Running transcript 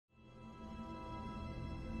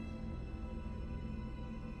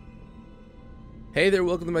Hey there,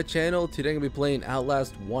 welcome to my channel. Today I'm going to be playing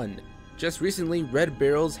Outlast 1. Just recently, Red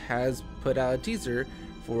Barrels has put out a teaser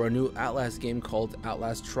for a new Outlast game called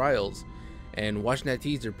Outlast Trials. And watching that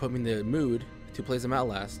teaser put me in the mood to play some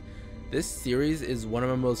Outlast. This series is one of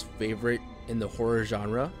my most favorite in the horror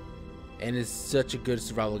genre, and it's such a good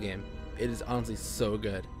survival game. It is honestly so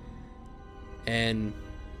good. And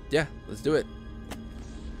yeah, let's do it.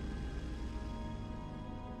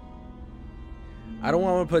 I don't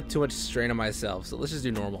want to put too much strain on myself, so let's just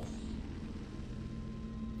do normal.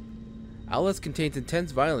 Outlast contains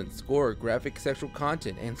intense violence, gore, graphic sexual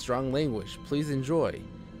content, and strong language. Please enjoy.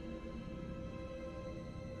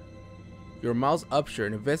 You're Miles Upshur,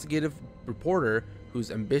 an investigative reporter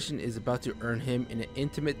whose ambition is about to earn him an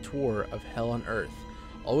intimate tour of hell on earth.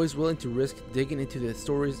 Always willing to risk digging into the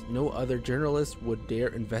stories no other journalist would dare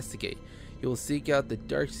investigate. You will seek out the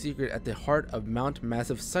dark secret at the heart of Mount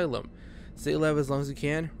Massive Asylum. Stay alive as long as you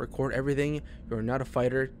can, record everything. You are not a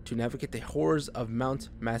fighter. To navigate the horrors of Mount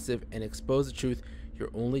Massive and expose the truth, your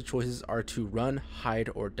only choices are to run, hide,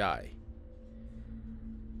 or die.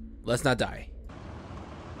 Let's not die.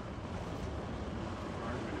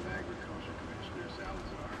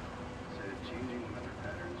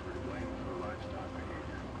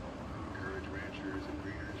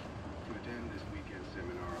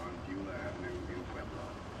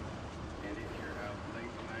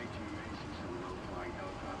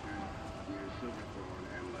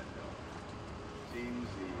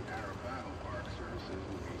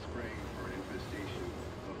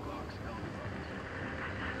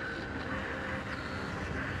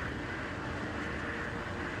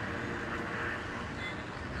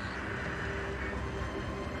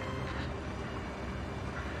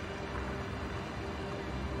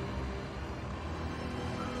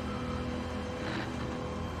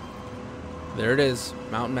 There it is,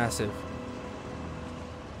 Mount Massive.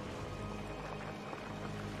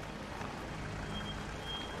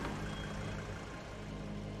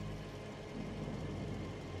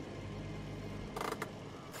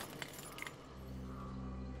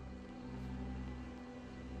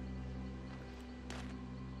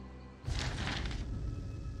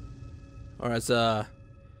 Alright,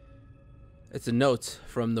 it's a note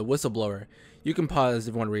from the whistleblower. You can pause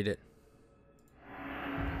if you want to read it.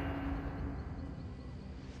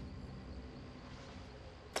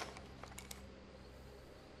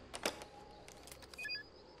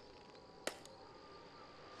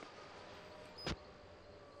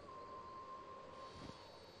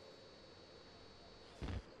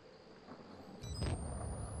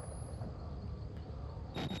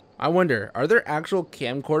 I wonder, are there actual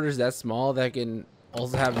camcorders that small that can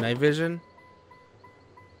also have night vision?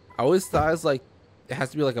 I always thought it's like it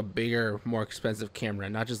has to be like a bigger, more expensive camera,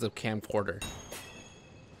 not just a camcorder.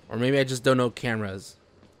 Or maybe I just don't know cameras.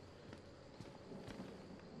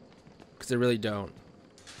 Because they really don't.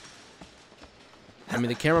 I mean,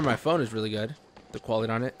 the camera on my phone is really good. The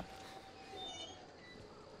quality on it.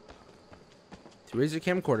 To raise your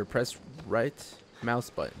camcorder, press right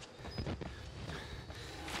mouse button.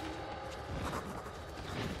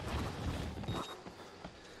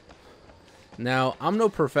 Now, I'm no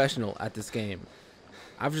professional at this game.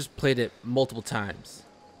 I've just played it multiple times.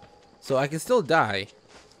 So I can still die,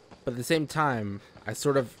 but at the same time, I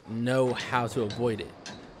sort of know how to avoid it.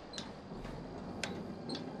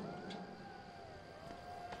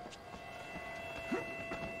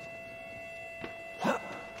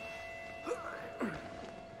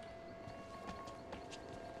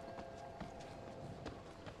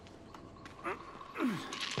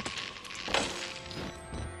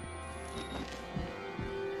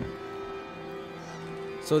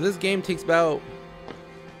 So this game takes about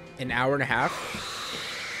an hour and a half.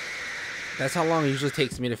 That's how long it usually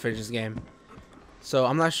takes me to finish this game. So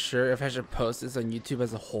I'm not sure if I should post this on YouTube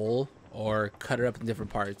as a whole or cut it up in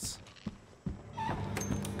different parts.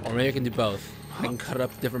 Or maybe I can do both. I can cut it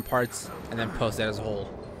up in different parts and then post that as a whole.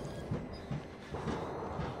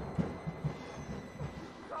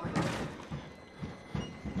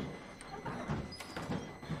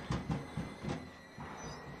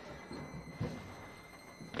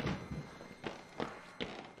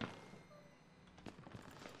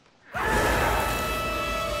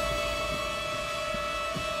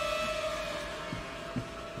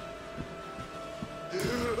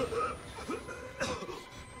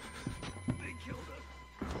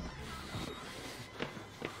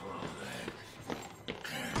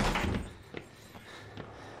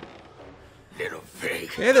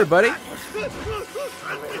 Hey there, buddy.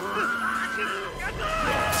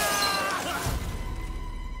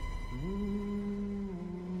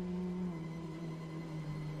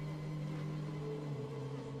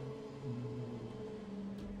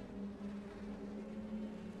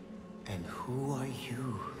 Who are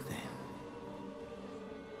you, then?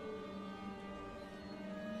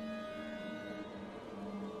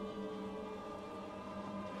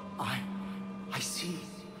 I see.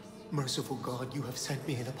 Merciful God, you have sent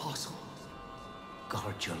me an apostle.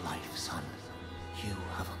 Guard your life, son. You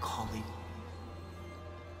have a calling.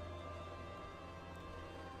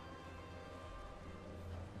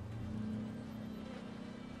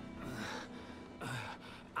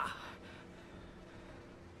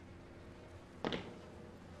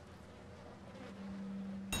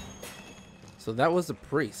 So that was the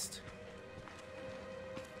priest.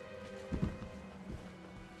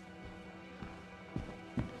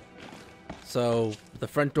 So the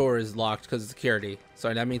front door is locked because of security.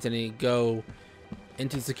 So that means I need to go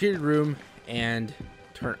into the security room and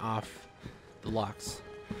turn off the locks.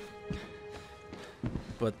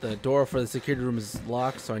 But the door for the security room is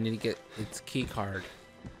locked, so I need to get its key card,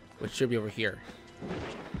 which should be over here.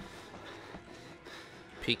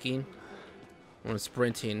 Peeking. When I'm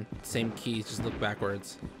sprinting, same keys, just look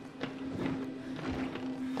backwards.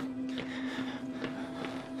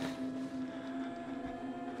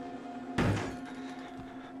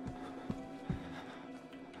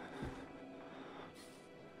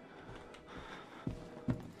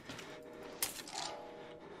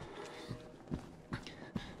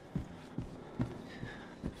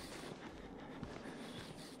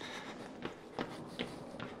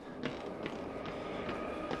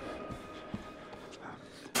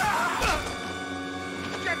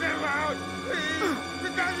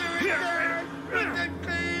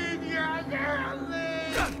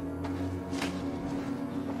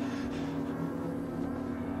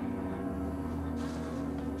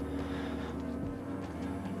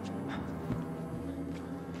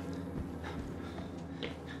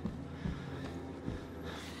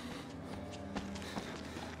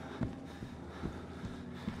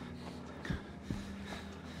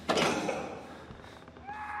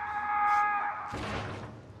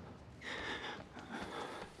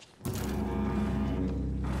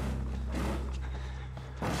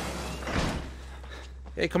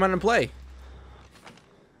 Hey, come on and play.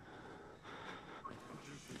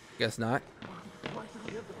 Guess not.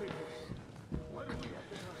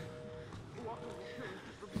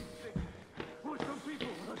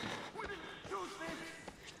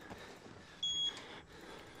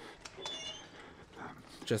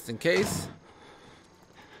 Just in case.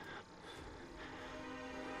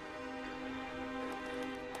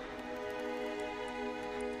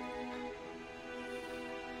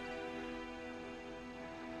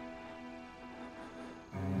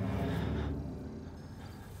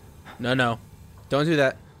 No, no. Don't do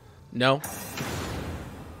that. No.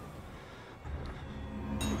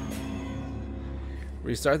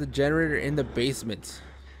 Restart the generator in the basement.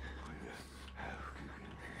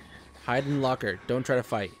 Hide in the locker. Don't try to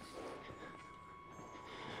fight.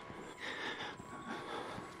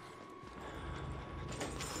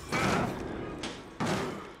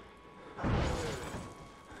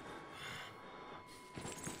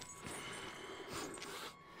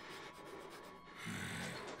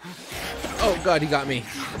 Oh God, he got me.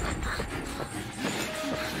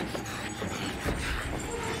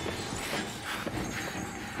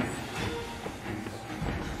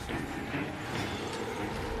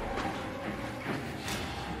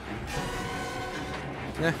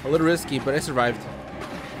 Yeah, a little risky, but I survived.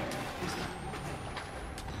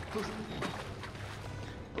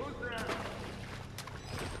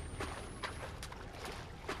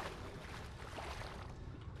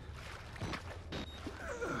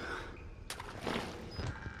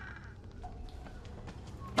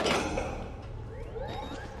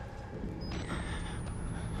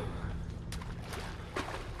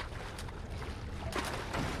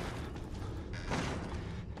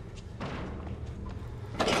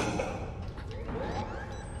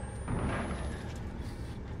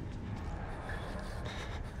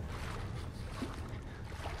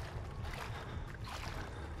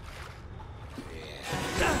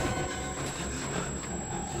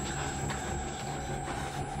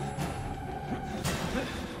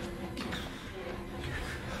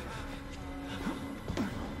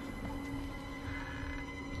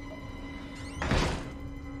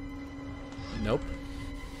 Nope.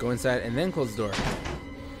 Go inside and then close the door.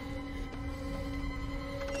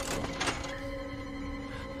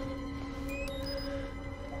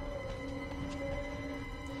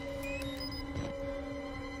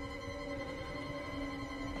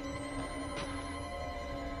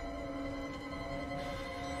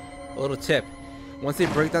 A little tip. Once they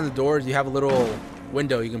break down the doors, you have a little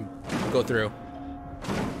window you can go through.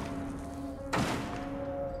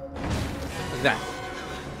 Like that.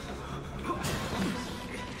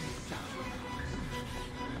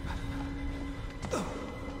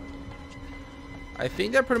 I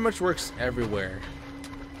think that pretty much works everywhere.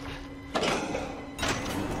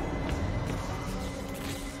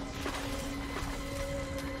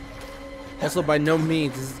 Also, by no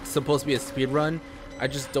means is this supposed to be a speed run. I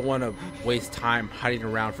just don't want to waste time hiding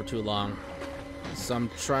around for too long. So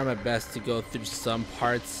I'm trying my best to go through some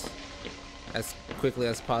parts as quickly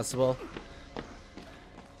as possible.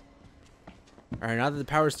 Alright, now that the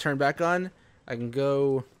power's turned back on, I can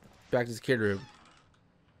go back to the kid room.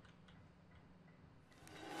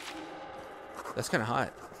 That's kind of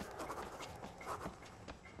hot.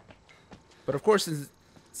 But of course,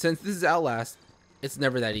 since this is Outlast, it's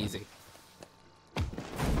never that easy.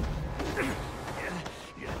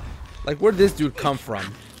 Like, where'd this dude come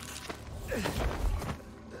from?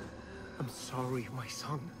 I'm sorry, my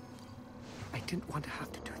son. I didn't want to have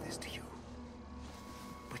to do this to you.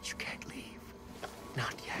 But you can't leave.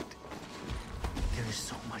 Not yet. There is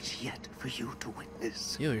so much yet for you to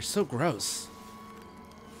witness. Ew, you're so gross.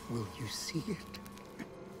 Will you see it?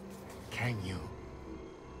 Can you?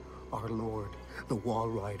 Our Lord, the Wall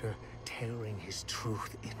Rider, tearing his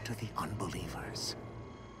truth into the unbelievers.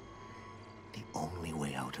 The only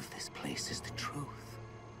way out of this place is the truth.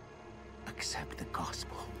 Accept the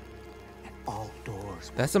gospel, and all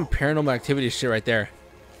doors. That's some paranormal activity shit right there.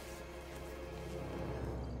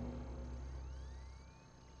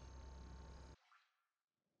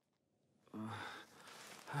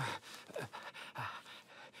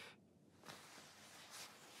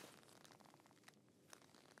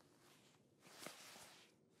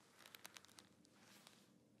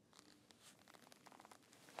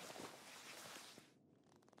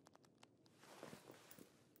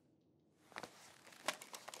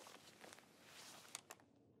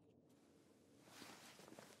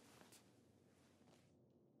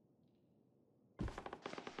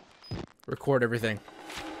 Record everything.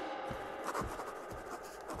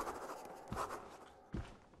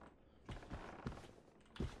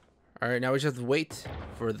 Alright, now we just have to wait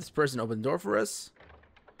for this person to open the door for us.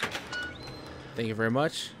 Thank you very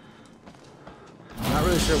much. I'm not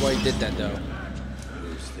really sure why he did that though.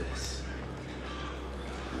 Who's this?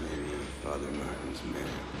 Maybe Father Martin's man.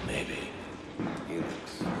 Maybe. He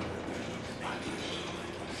looks.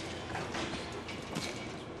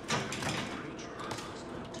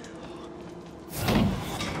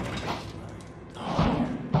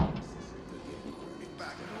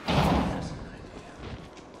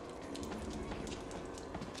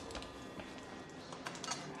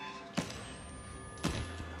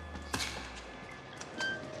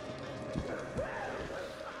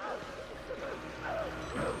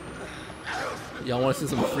 Y'all want to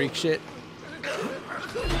see some freak shit?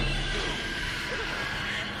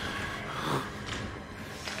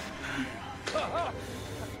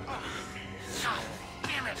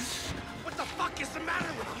 Damn it! What the fuck is the matter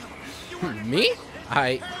with you? Me?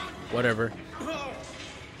 Whatever.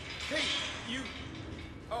 Hey, you.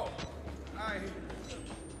 Oh,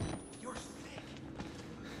 You're sick.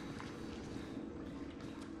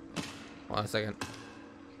 Hold on a second.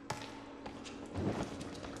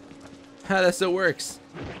 That still works.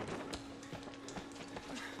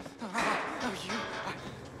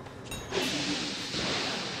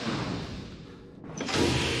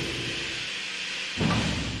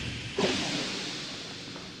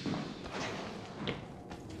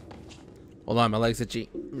 Hold on, my leg's itchy.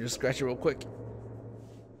 Let me just scratch it real quick.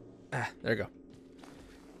 Ah, there you go.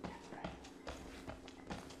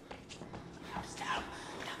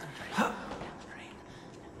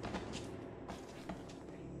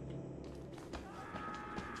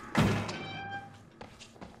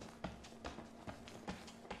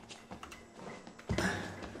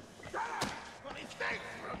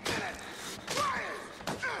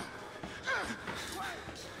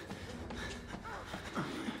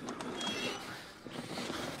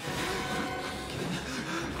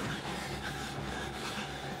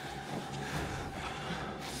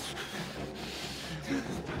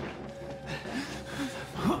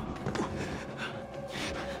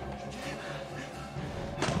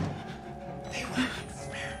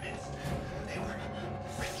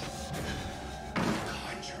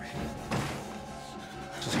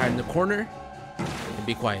 Just hide in the corner and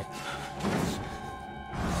be quiet.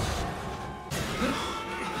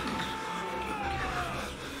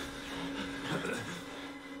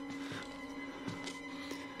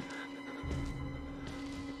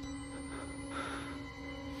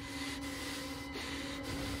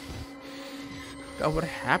 God, what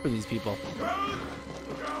happened to these people?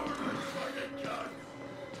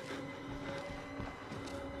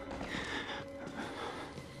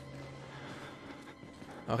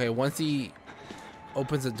 Okay, once he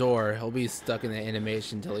opens the door, he'll be stuck in the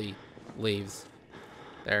animation until he leaves.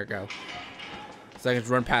 There we go. So I can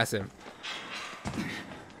just run past him.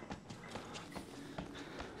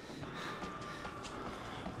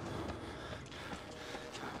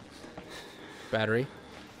 Battery.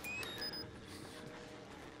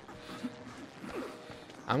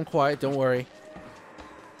 I'm quiet, don't worry.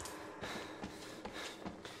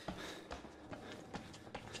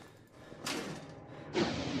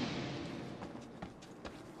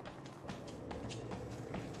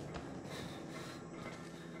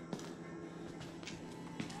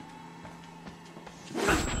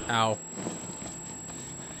 Ow.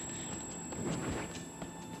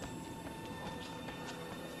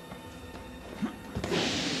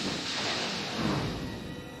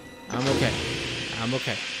 I'm okay. I'm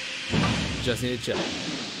okay. Just need to chill.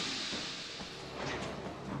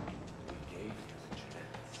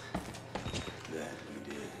 That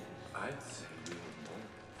we did. I'd say we were more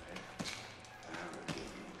prepared. Our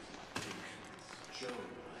patience showed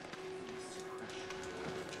by the suppression.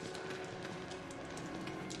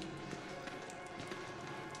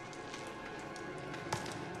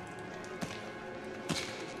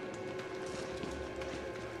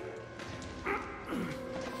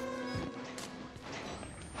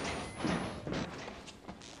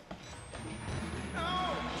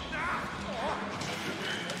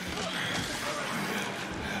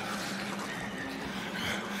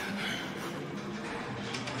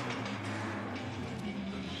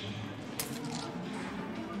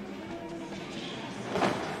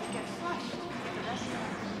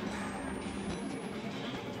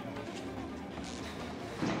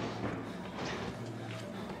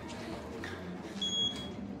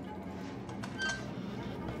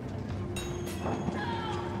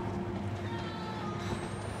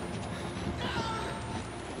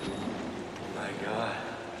 My God,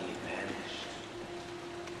 he vanished.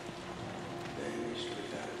 Vanished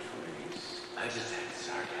without a trace. I just had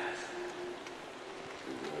sarcasm.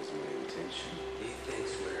 It was my intention. He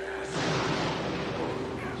thinks we're assholes. Oh,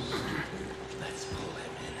 stupid. Let's pull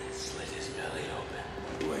him in and slit his belly open.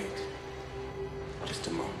 Wait. Just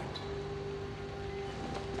a moment.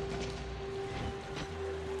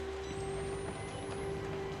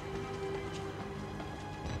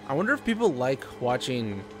 I wonder if people like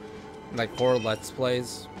watching like horror let's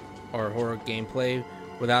plays or horror gameplay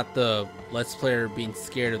without the let's player being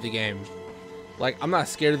scared of the game. Like, I'm not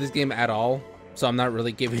scared of this game at all, so I'm not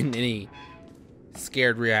really giving any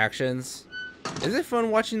scared reactions. Is it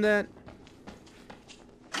fun watching that?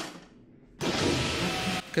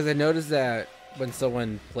 Because I noticed that when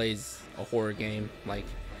someone plays a horror game like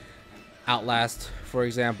Outlast, for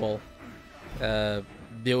example,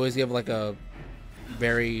 they always give like a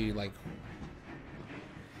very like,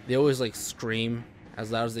 they always like scream as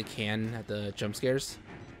loud as they can at the jump scares.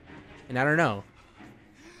 And I don't know,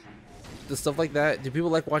 the stuff like that, do people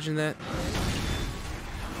like watching that?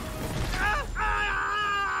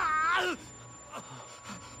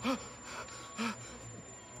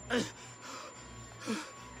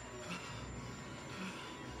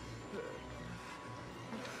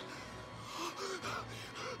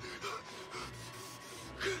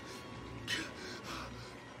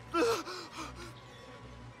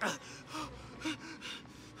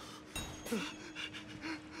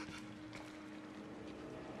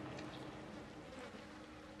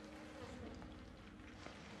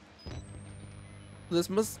 This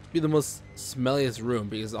must be the most smelliest room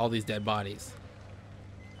because of all these dead bodies.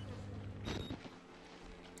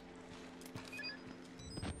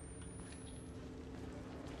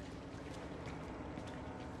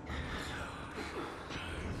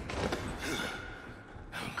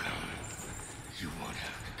 I'm coming. You won't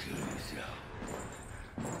have to kill yourself.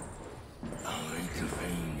 I'll make the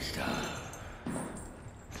pain stop.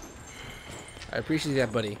 I appreciate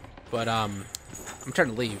that, buddy, but I'm trying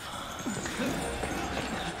to leave.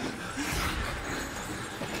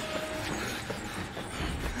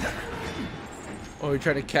 Oh, you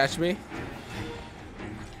trying to catch me?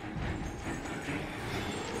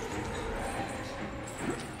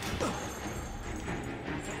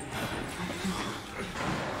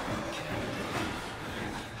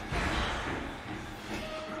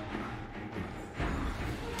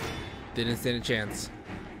 Didn't stand a chance.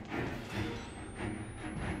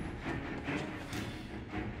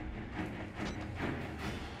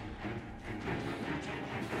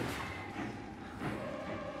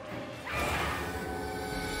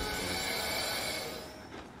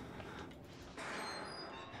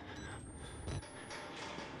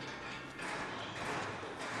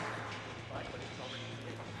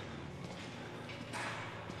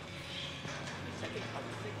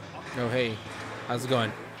 Oh, hey, how's it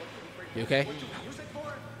going? You okay?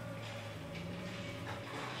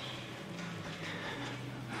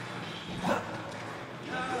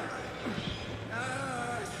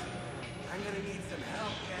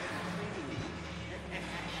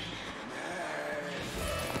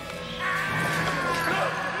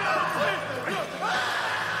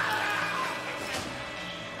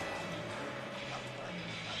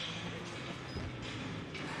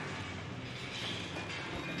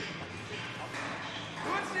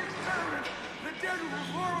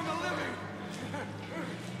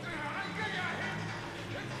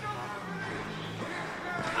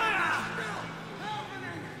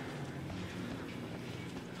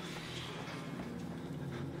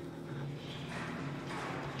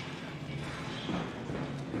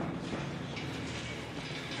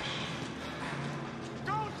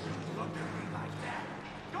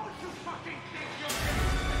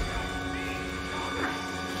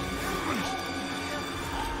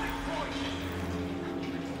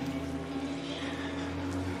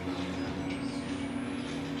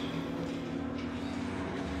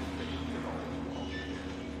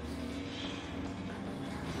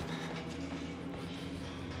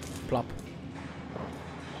 Plop.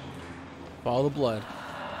 Follow the blood.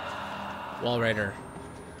 Wall Rider.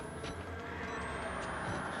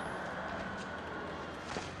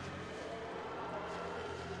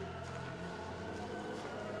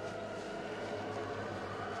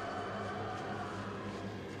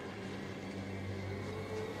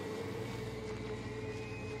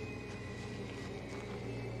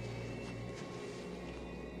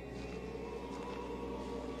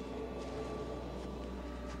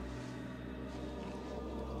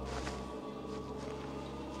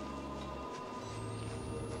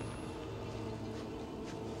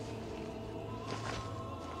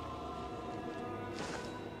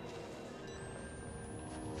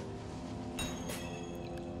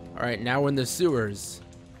 Alright, now we're in the sewers.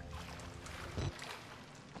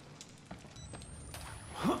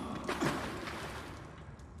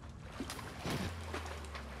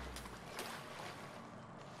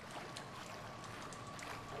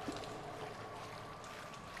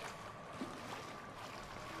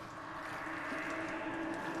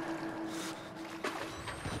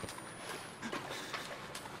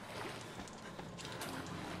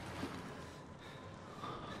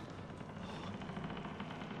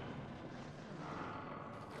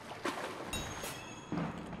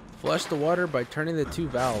 Flush the water by turning the 2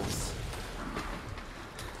 valves.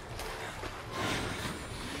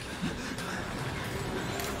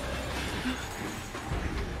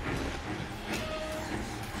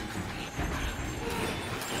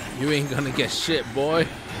 You ain't gonna get shit, boy.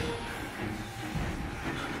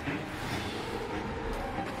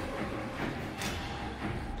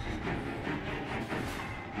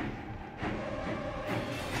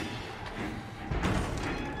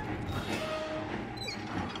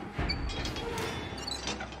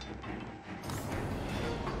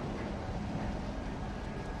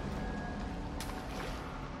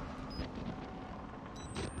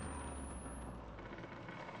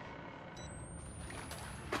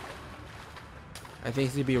 I think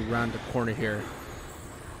he's gonna be around the corner here.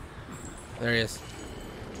 There he is.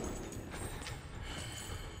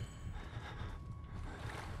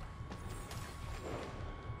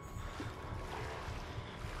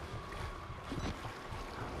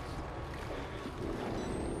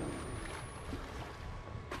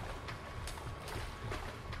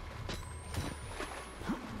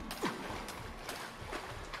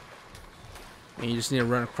 And you just need to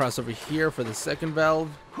run across over here for the second valve.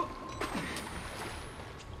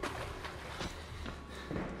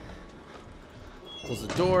 Close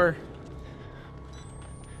the door.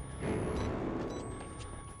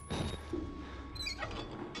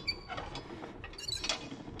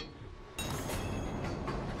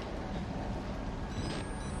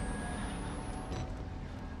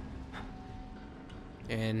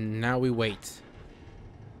 And now we wait.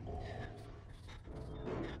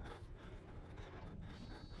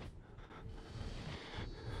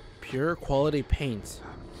 Pure quality paint.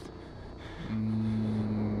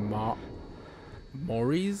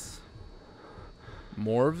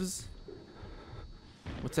 Morvs?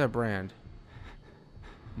 What's that brand?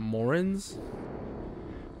 Morins?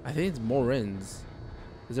 I think it's Morins.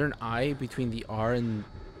 Is there an I between the R and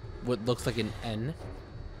what looks like an N?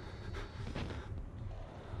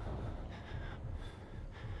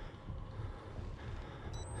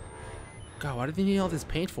 God, why do they need all this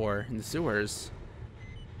paint for in the sewers?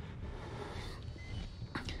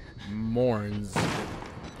 Morns.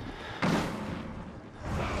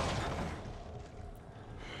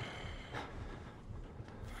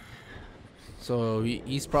 So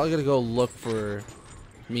he's probably gonna go look for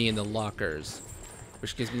me in the lockers,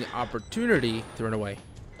 which gives me the opportunity to run away.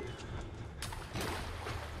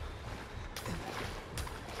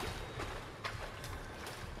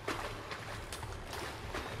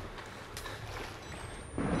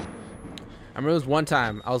 I remember there was one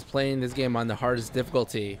time I was playing this game on the hardest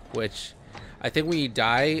difficulty, which I think when you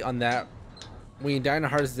die on that, when you die on the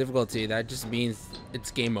hardest difficulty, that just means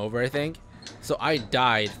it's game over, I think. So I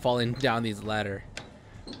died falling down these ladder.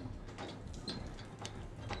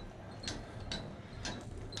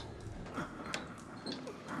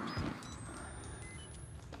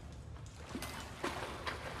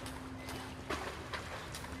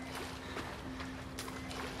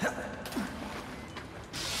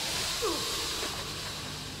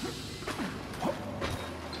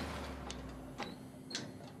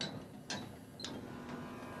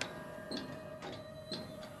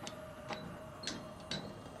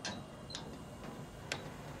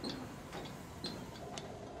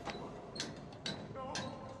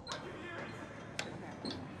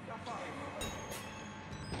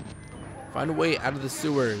 Find a way out of the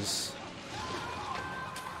sewers.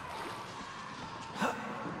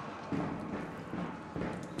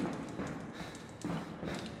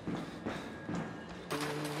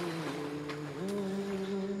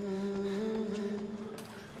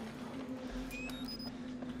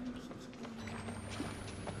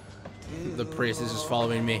 The priest is just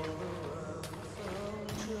following me.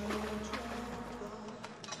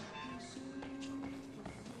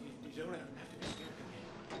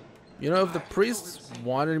 You know, if the priest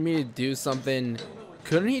wanted me to do something,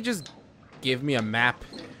 couldn't he just give me a map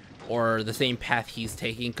or the same path he's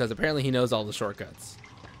taking? Because apparently he knows all the shortcuts.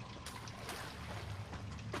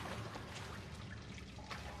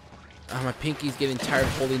 My pinky's getting tired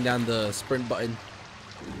of holding down the sprint button.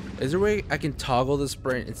 Is there a way I can toggle the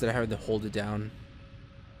sprint instead of having to hold it down?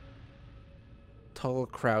 Toggle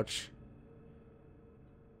crouch.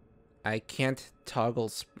 I can't toggle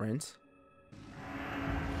sprint.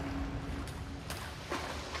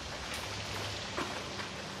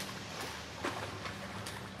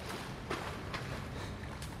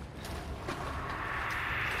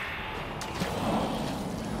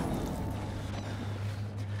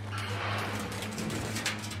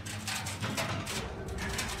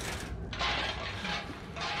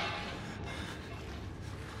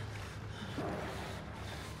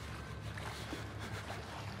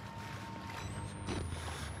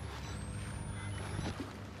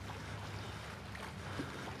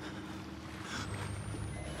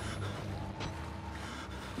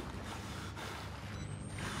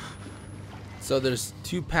 So there's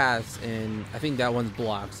two paths, and I think that one's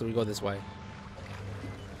blocked, so we go this way.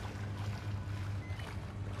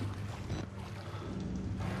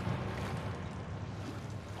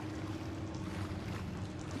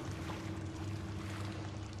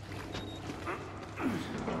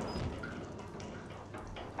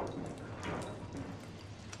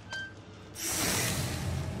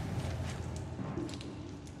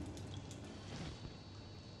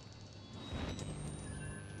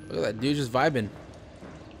 Look at that dude just vibing.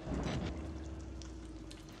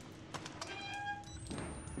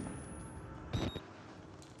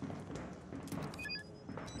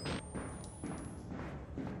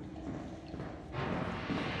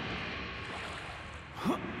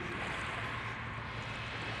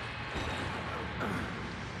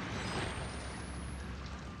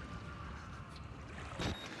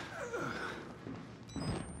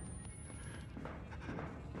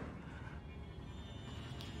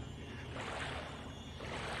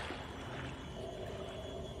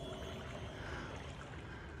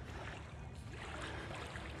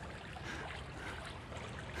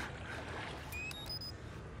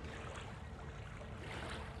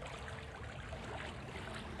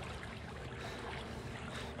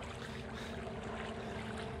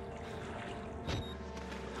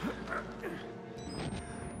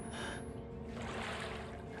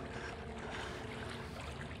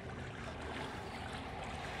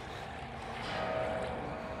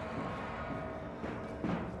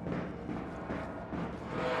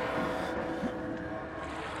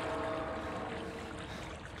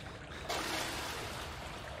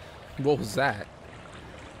 What was that?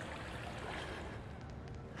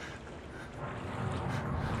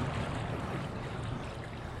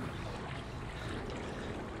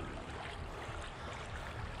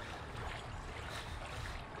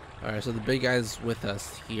 Alright, so the big guy's with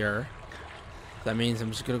us here. That means I'm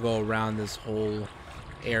just gonna go around this whole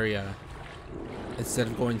area instead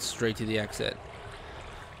of going straight to the exit.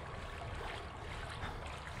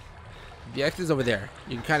 The exit's over there.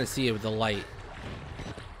 You can kind of see it with the light.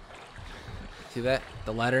 See that?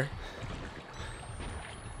 The ladder?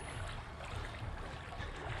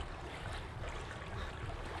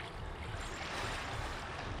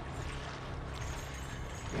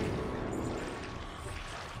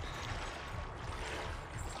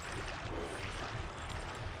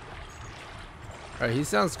 Alright, he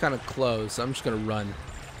sounds kind of close, so I'm just gonna run.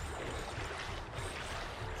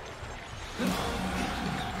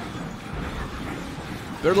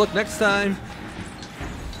 Better luck next time!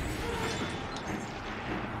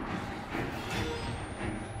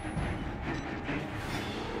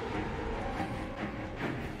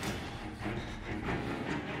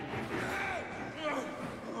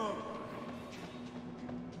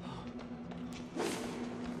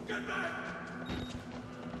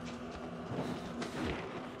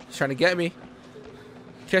 He's trying to get me.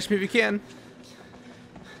 Catch me if you can.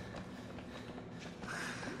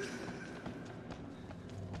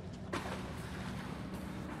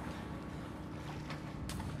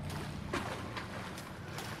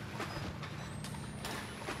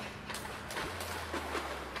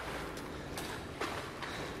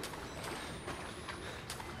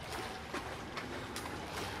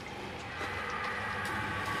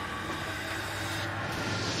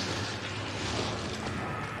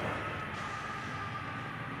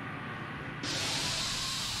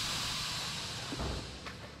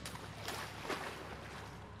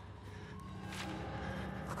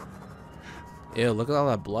 Ew, look at all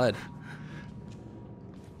that blood.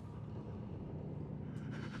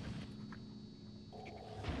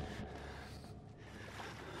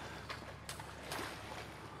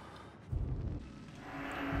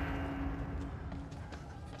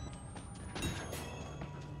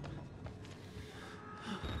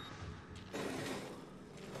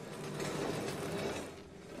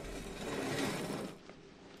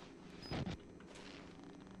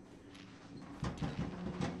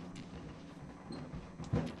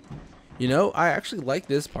 You know, I actually like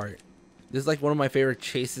this part. This is like one of my favorite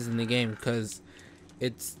chases in the game because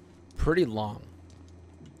it's pretty long.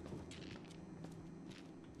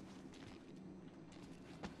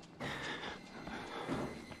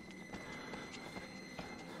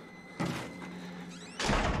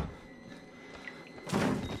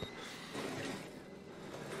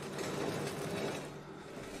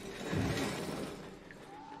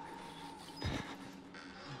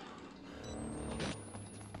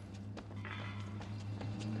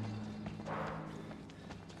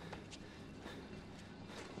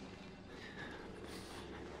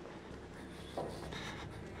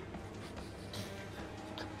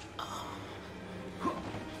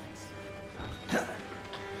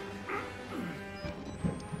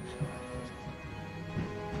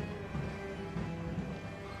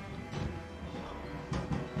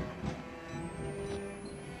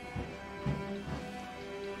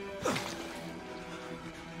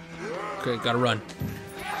 Okay, gotta run.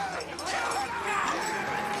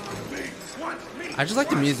 I just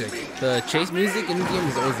like the music. The chase music in the game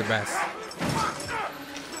is always the best.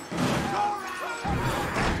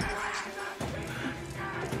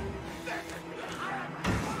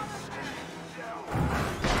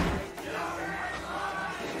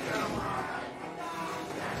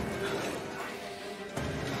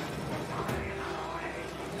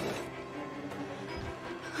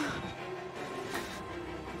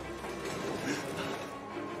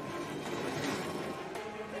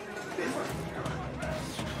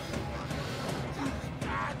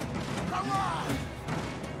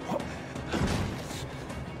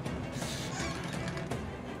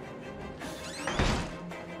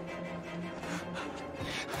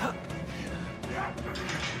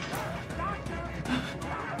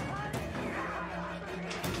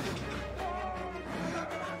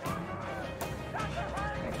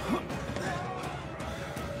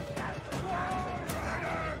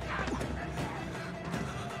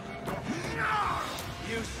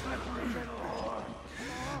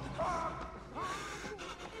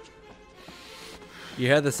 You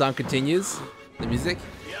hear the song continues? The music?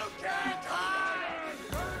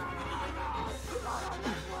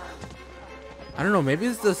 I don't know, maybe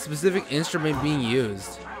it's the specific instrument being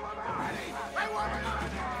used.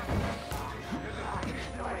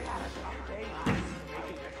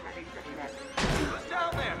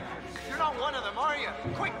 Down there. You're not one of them, are you?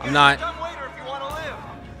 Quick, I'm not. dumb waiter if you want to live.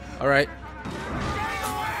 Alright.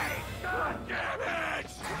 God damn it!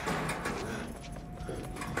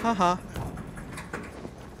 Haha.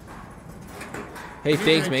 Hey,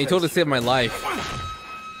 thanks, man. You totally saved my life.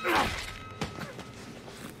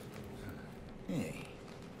 Hey,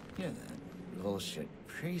 you're that bullshit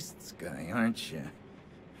priest's guy, aren't you?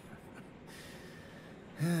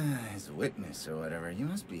 As a witness or whatever, you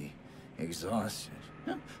must be exhausted.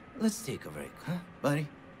 Huh? Let's take a break, huh, buddy?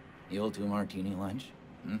 The old 2-martini lunch?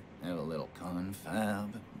 Have a little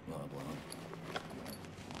confab, blah, blah.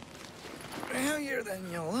 Heavier than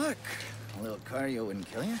you look. A little cardio wouldn't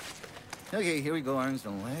kill you. Okay, here we go, arms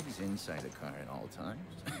and legs inside the car at all times.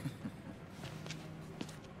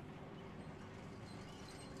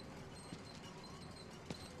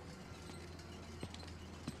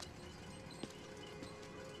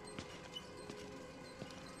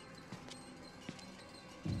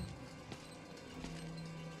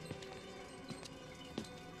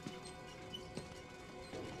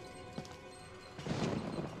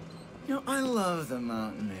 You know, I love the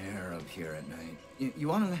mountain air up here at night. You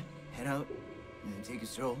want to head out and take a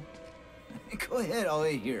stroll? Go ahead, I'll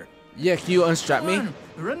wait here. Yeah, can you unstrap me?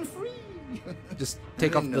 Run free. Just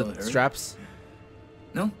take off No the hurry. straps.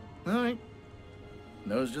 No? All right.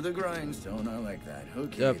 Nose to the grindstone, I like that.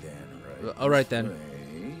 Okay, Yep. then. Right. All right, this then.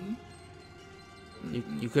 way.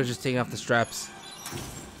 You could have just taken off the straps.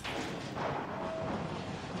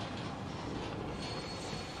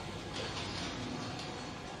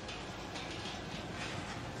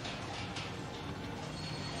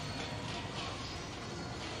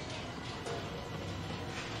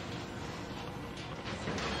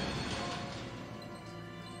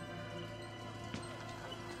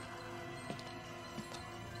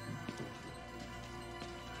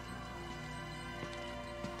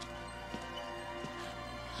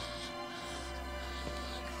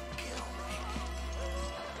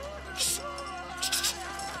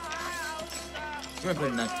 You're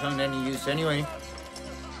putting that tongue to any use anyway.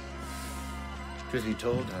 Truth be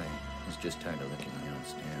told, I was just tired of licking my own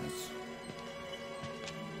stairs.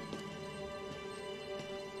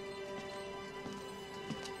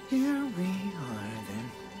 Here we are,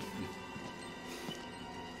 then.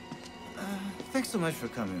 Thanks so much for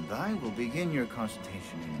coming by. We'll begin your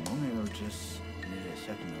consultation in a moment. It'll just need a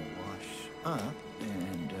second to wash up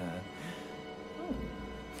and,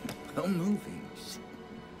 well, movies.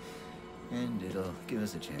 And it'll give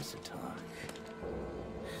us a chance to talk.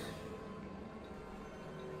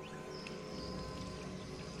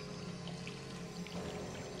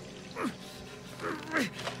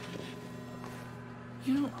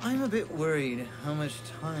 You know, I'm a bit worried how much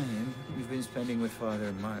time you've been spending with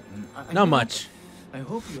Father Martin. Not much. I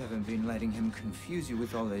hope you haven't been letting him confuse you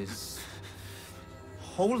with all his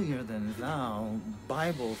holier-than-thou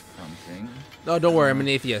Bible thumping. No, don't worry, I'm an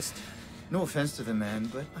atheist. No offense to the man,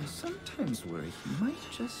 but I sometimes worry he might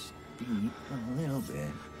just be a little bit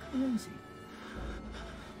crazy.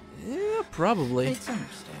 Yeah, probably. It's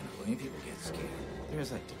understandable when people get scared.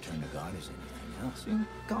 There's like to turn to God as anything else. You know,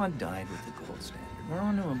 God died with the gold standard. We're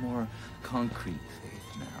on to a more concrete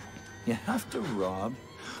faith now. You have to rob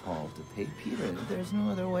Paul to pay Peter. There's no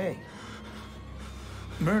other way.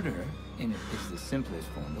 Murder in it is the simplest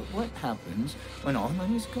form, but what happens when all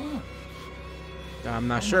money's gone? I'm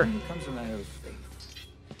not sure. It becomes a matter of faith.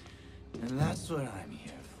 And that's what I'm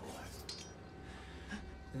here for.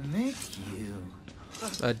 To make you...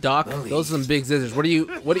 Doc, those are some big scissors. What are you...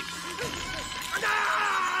 You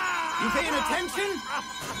paying attention?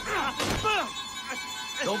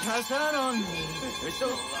 Don't pass that on me. There's so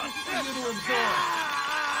much for you to absorb.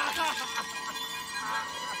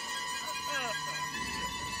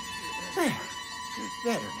 There.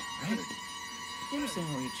 Better now, right? You understand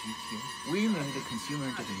what we achieved here? We made the consumer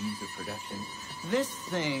into the means of production. This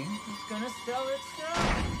thing is gonna sell itself.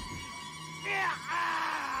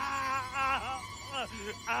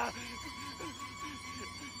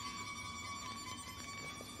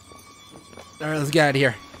 All right, let's get out of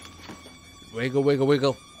here. Wiggle, wiggle,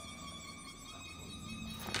 wiggle.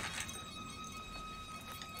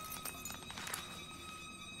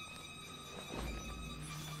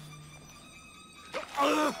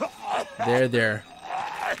 There.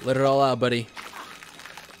 Let it all out, buddy.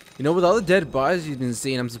 You know, with all the dead bodies you've been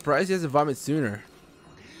seeing, I'm surprised he hasn't vomited sooner.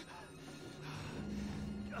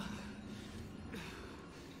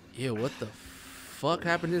 Ew, what the fuck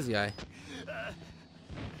happened to this guy?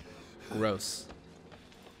 Gross.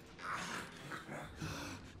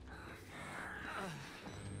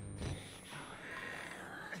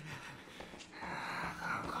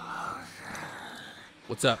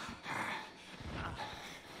 What's up?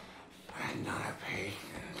 I'm not a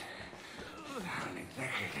patient. I'm an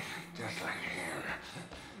executive, just like him.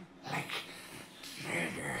 Like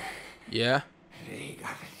Trigger. Yeah? He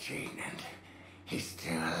got the treatment. He's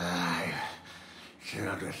still alive.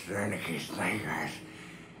 Sealed with Wernicke's nightmares.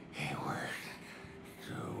 He worked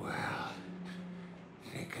too well.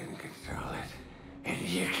 They couldn't control it. And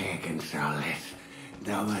you can't control it.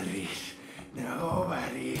 Nobody.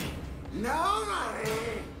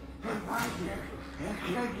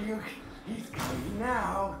 He's coming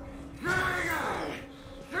now.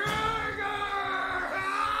 Trigger!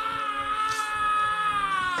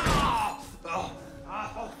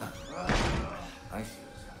 I see.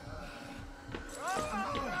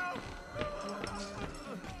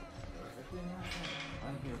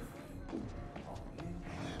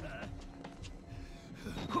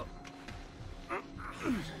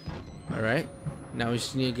 All right. Now we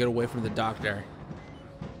just need to get away from the doctor.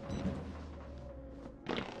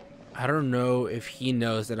 I don't know if he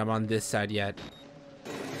knows that I'm on this side yet.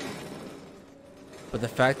 But the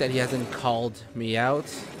fact that he hasn't called me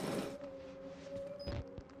out.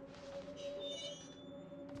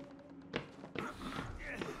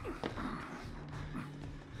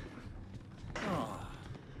 Oh,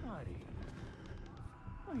 buddy.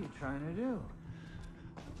 What are you trying to do?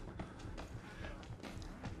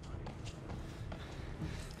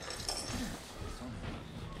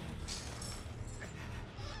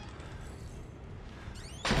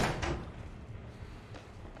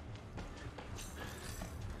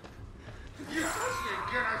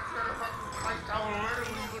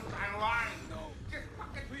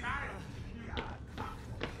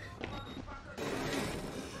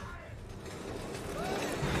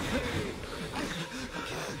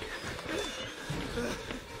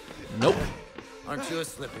 Nope. Aren't you a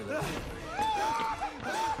slippery little...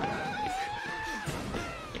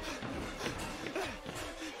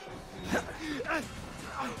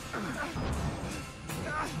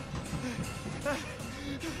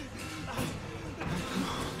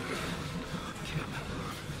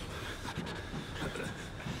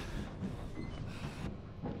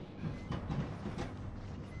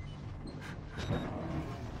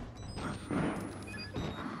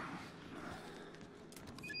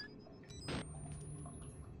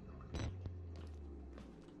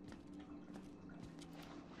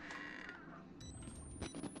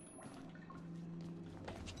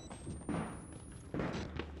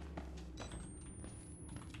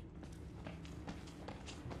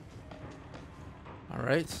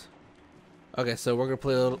 Alright. Okay, so we're gonna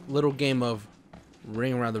play a little game of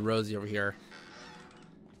ring around the rosy over here.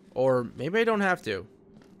 Or maybe I don't have to.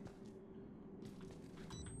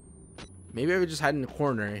 Maybe I would just hide in the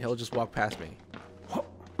corner and he'll just walk past me.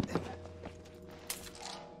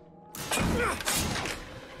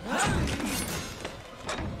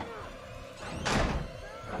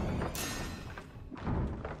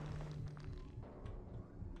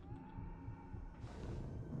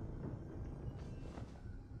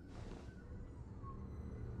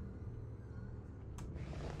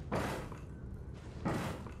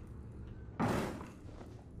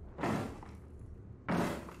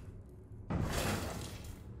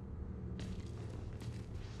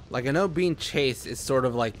 Like, I know being chased is sort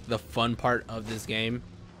of like the fun part of this game,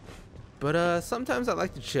 but sometimes I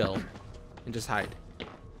like to chill and just hide.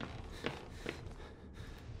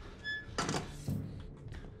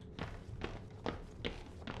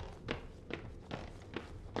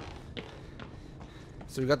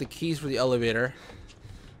 So we got the keys for the elevator,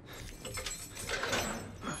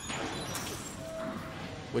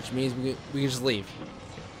 which means we can just leave.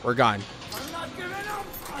 We're gone. I'm not giving up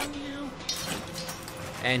on you.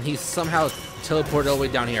 And he's somehow teleported all the way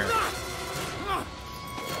down here.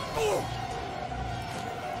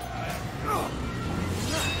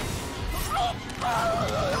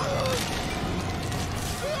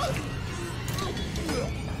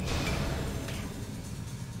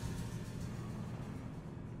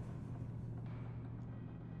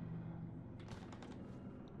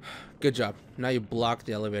 Good job. Now you blocked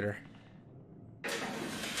the elevator.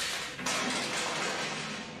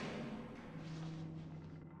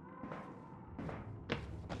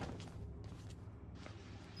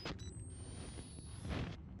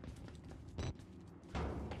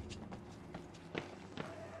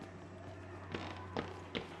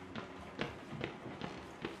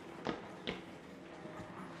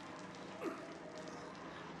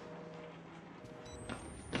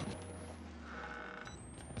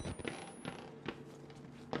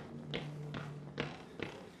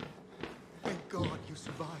 Thank God you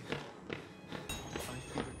survived. I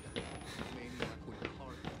feared that the maniac would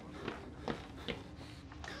carve you.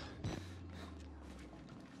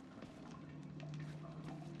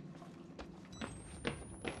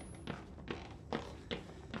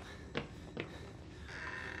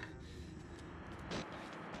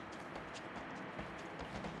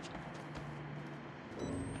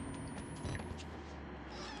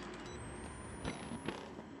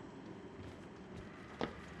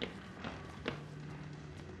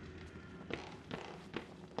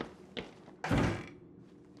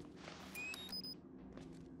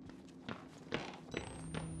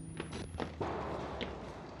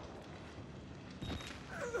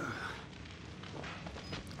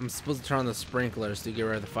 I'm supposed to turn on the sprinklers to get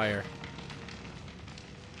rid of the fire.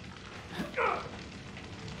 I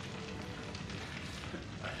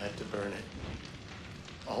had to burn it.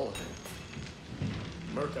 All of it.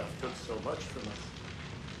 Murkoff took so much from us.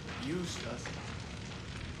 Used us.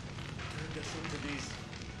 Turned us into these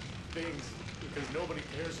things because nobody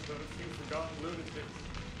cares about a few forgotten lunatics.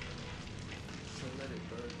 So let it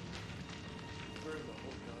burn. Burn the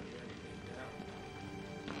whole goddamn thing down.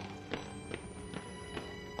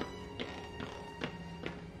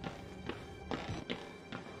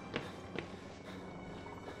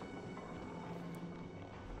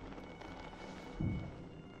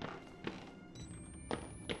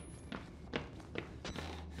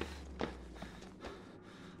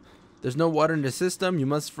 There's no water in the system. You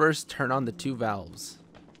must first turn on the 2 valves.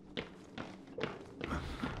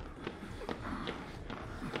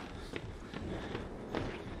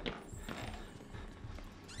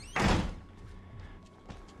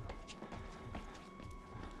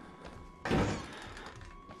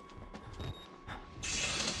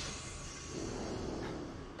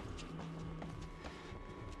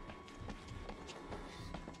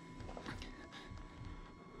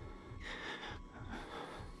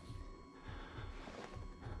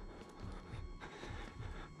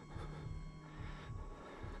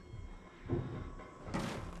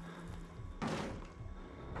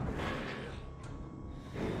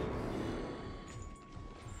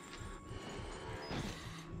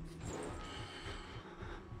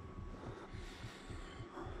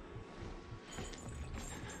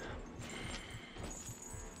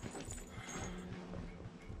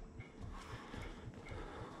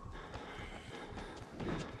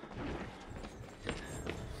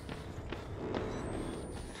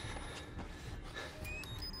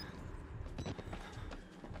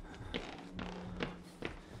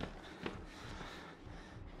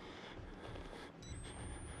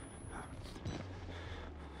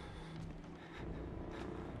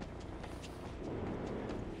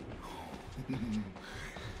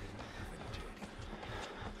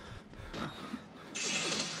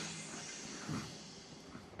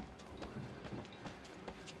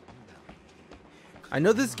 I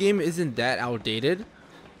know this game isn't that outdated,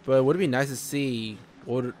 but would it be nice to see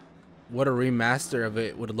what a remaster of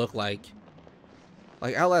it would look like?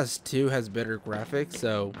 Like Outlast 2 has better graphics,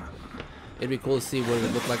 so it'd be cool to see what it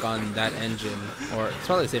would look like on that engine, or it's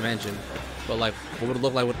probably the same engine, but like what would it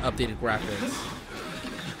look like with updated graphics?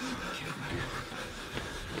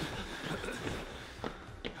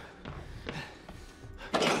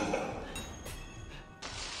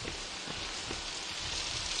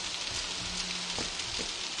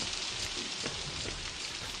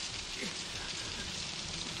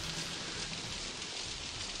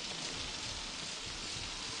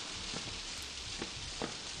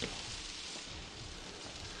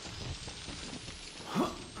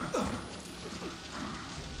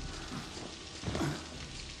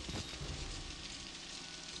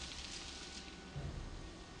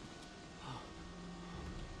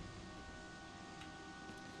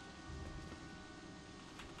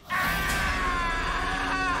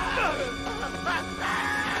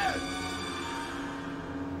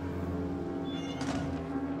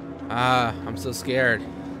 Ah, I'm so scared.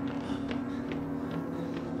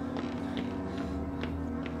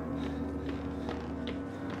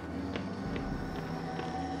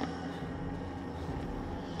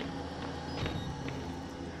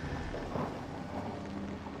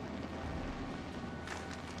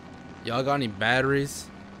 Y'all got any batteries?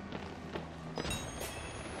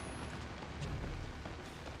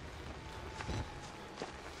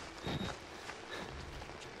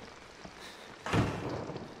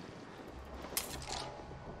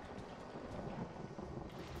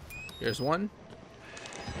 Here's one.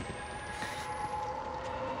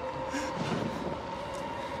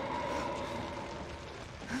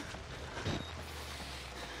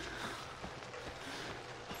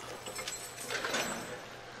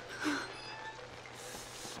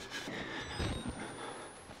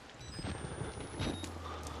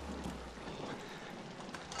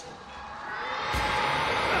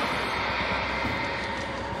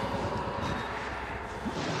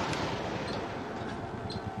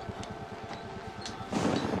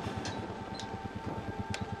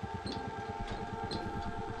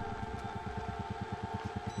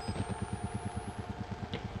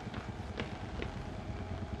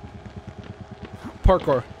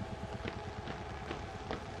 Parkour.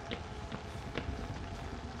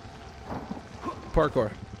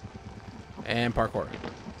 Parkour. And parkour.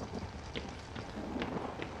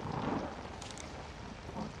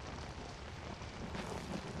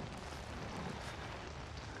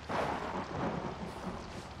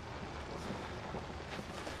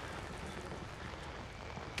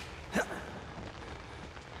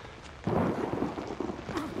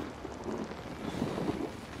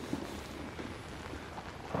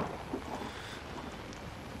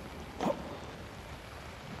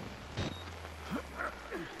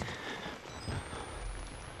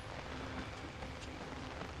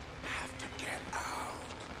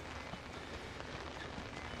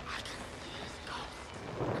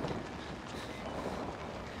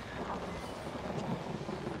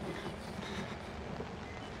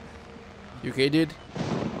 You okay, dude?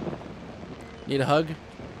 Need a hug?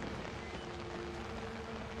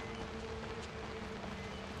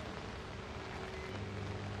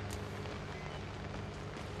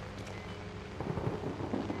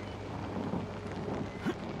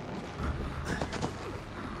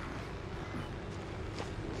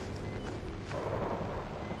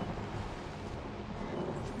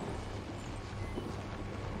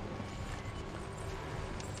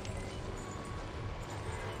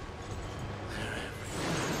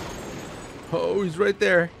 Oh, he's right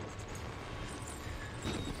there.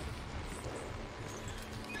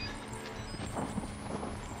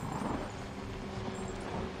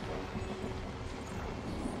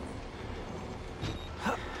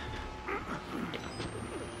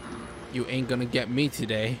 You ain't gonna get me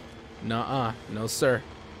today. Nuh-uh. No, sir.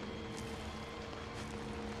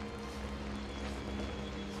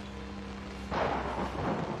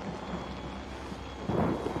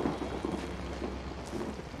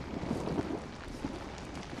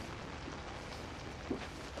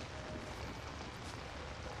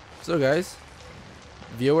 So guys,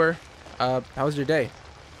 viewer, how was your day?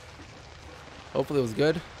 Hopefully it was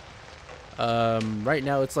good. Right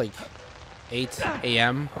now it's like 8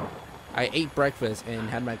 a.m. I ate breakfast and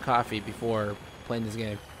had my coffee before playing this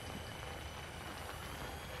game.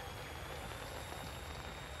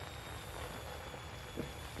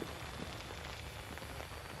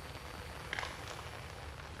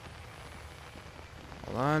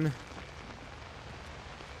 Hold on.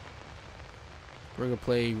 We're gonna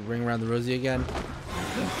play Ring Around the Rosie again.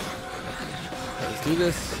 Okay, let's do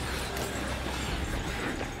this.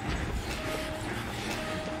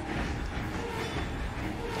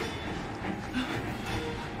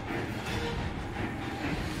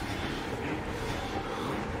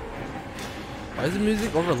 Why is the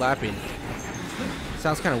music overlapping?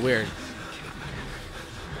 Sounds kind of weird.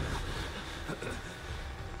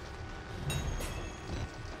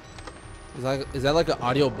 Is that like an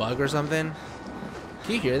audio bug or something?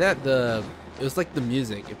 Can you hear that? It was like the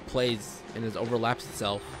music. It plays and it overlaps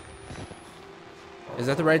itself. Is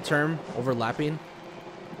that the right term? Overlapping?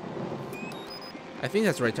 I think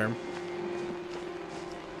that's the right term.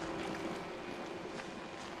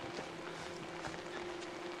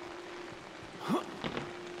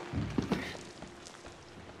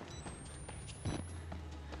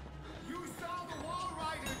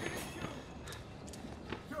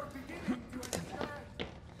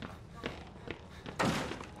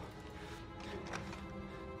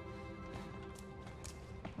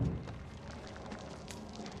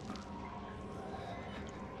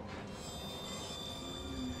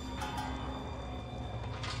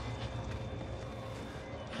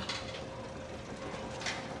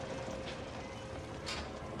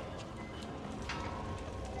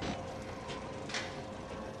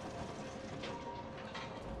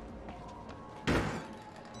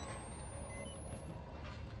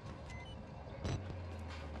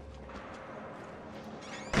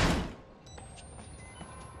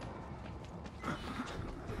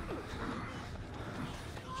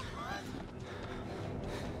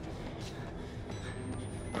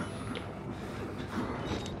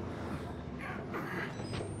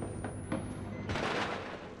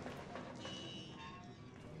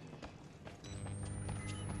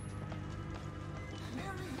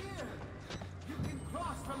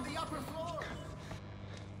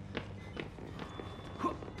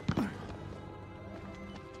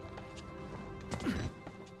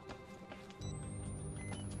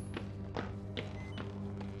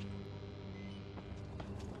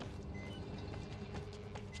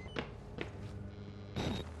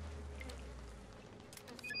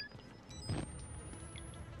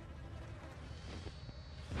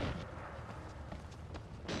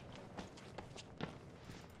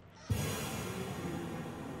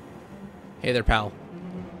 Hey there, pal.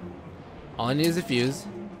 All I need is a fuse,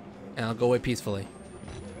 and I'll go away peacefully.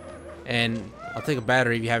 And I'll take a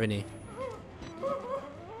battery if you have any.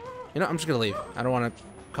 You know, I'm just gonna leave. I don't want to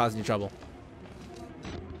cause any trouble.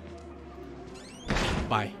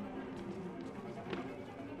 Bye.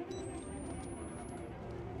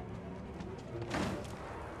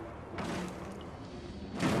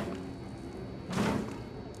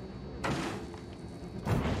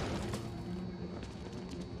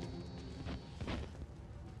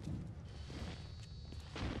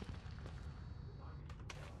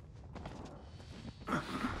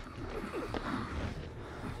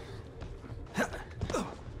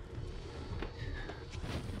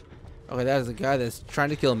 Okay, that is the guy that's trying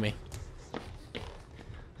to kill me.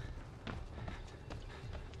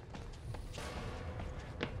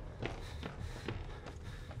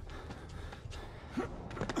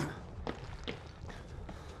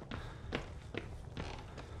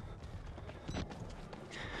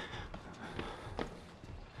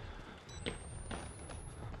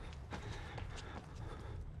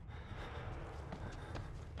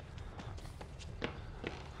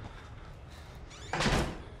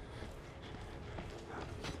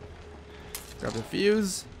 Grab the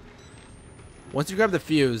fuse. Once you grab the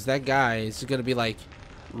fuse, that guy is just gonna be like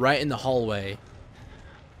right in the hallway.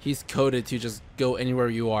 He's coded to just go anywhere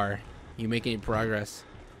you are. You make any progress.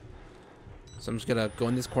 So I'm just gonna go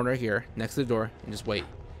in this corner here, next to the door, and just wait.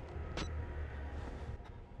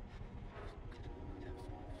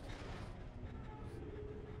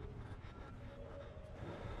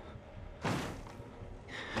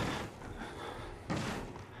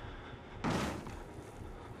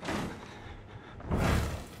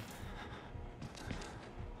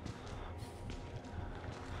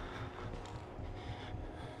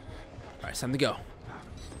 Alright, it's time to go.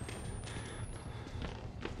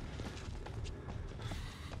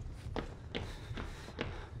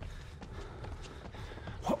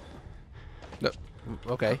 No,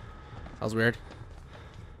 okay. That was weird.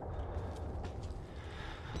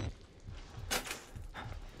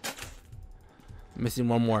 Missing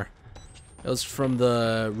one more. It was from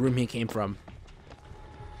the room he came from.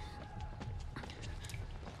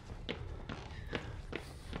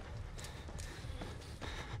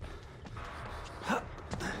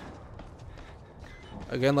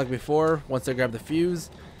 Again, like before, once I grab the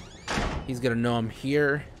fuse, he's gonna know I'm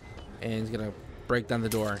here, and he's gonna break down the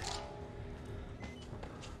door.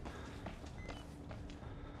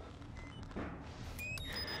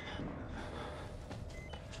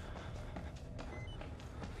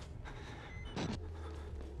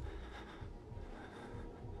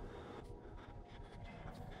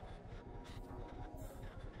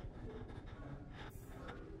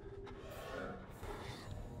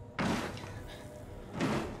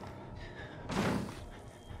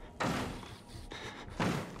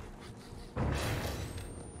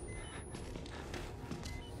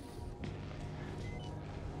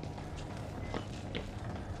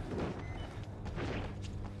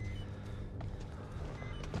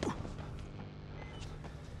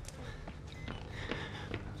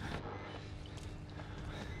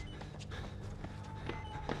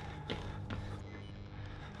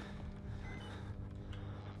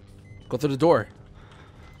 Go through the door.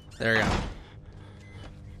 There you go.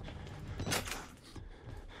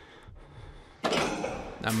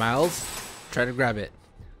 Now, Miles, try to grab it.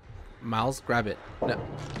 Miles, grab it. No.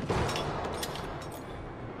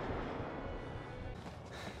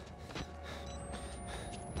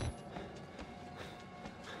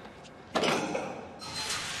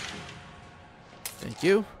 Thank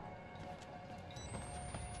you.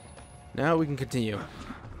 Now we can continue.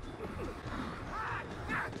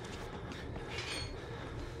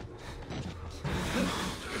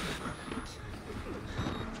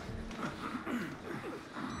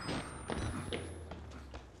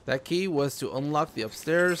 That key was to unlock the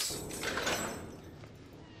upstairs.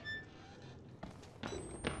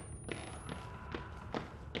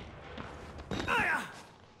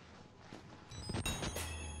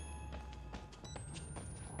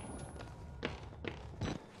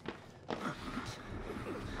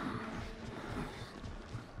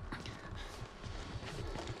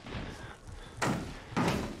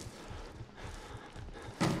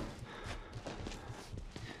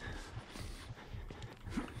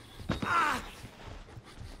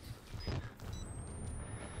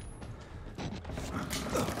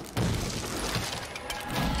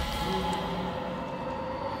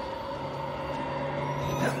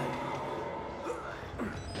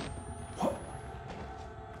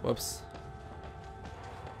 Whoops.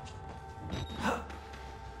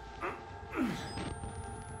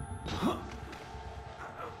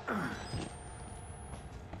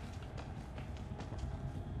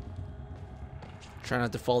 Try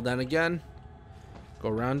not to fall down again. Go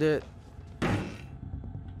around it.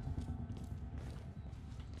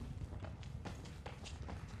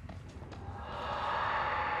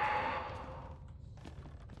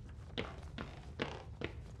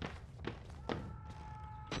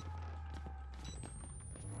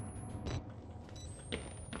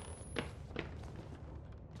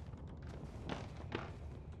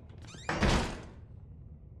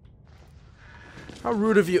 How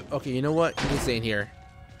rude of you. Okay, you know what? You can stay in here.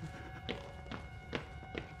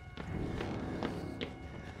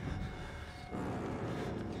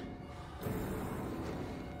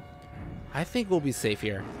 I think we'll be safe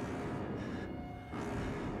here.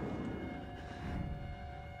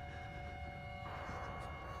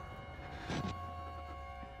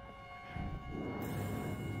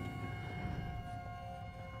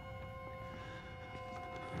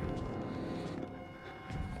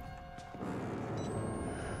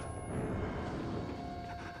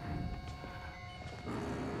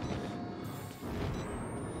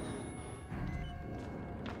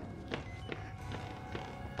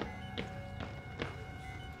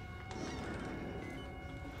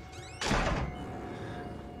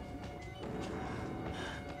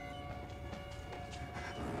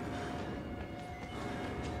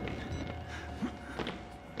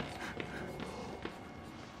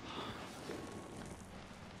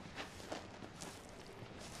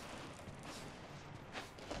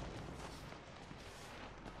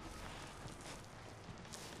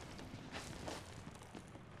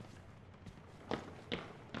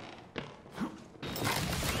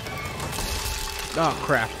 Oh,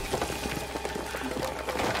 crap.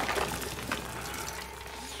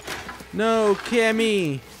 No,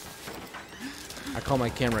 Cammy. I call my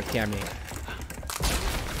camera Cammy.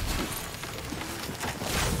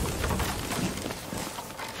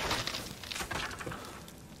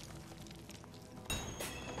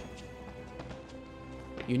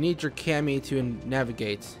 You need your Cammy to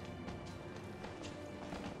navigate.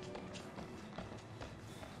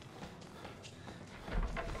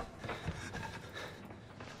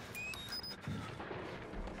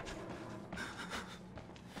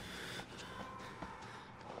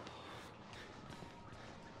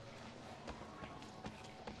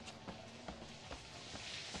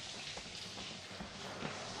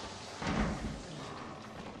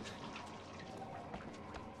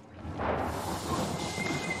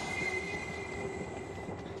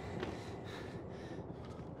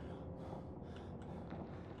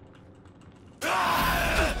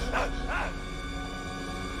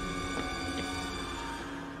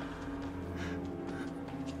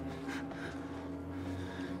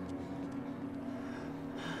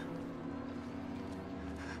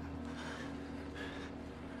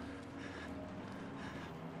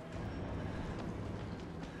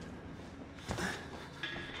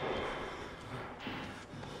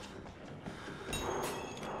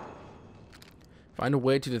 Find a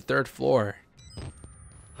way to the 3rd floor.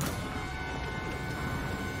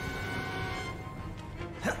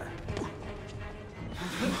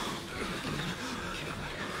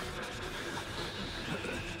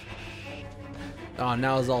 Oh,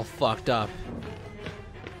 now it's all fucked up.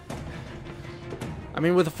 I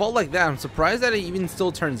mean, with a fault like that, I'm surprised that it even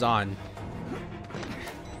still turns on.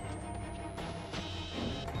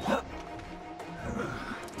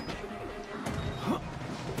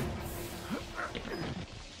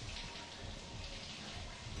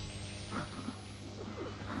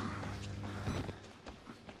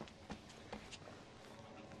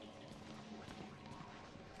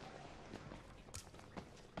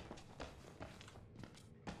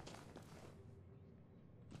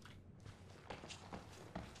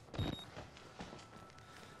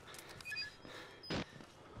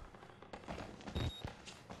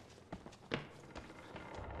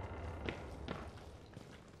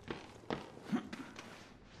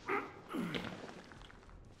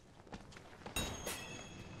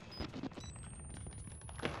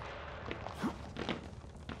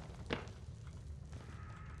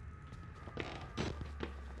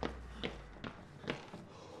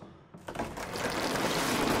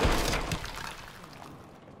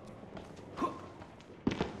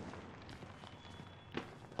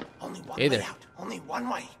 Only one Hey way there. out. Only one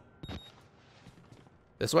way.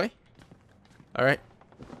 This way? Alright.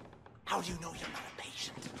 How do you know you're not a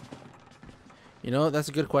patient? You know, that's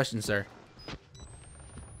a good question, sir.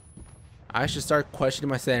 I should start questioning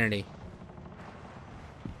my sanity.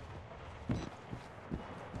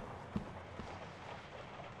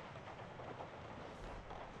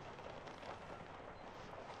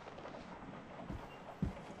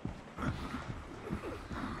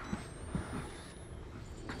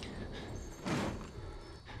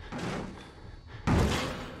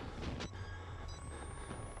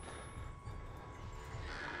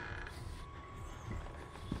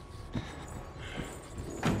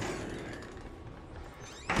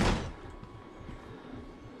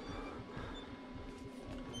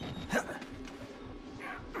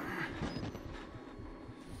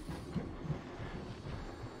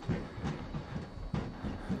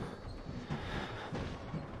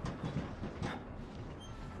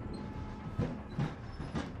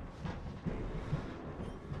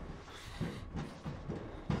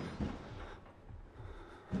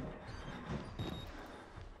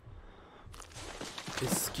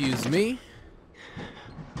 Excuse me.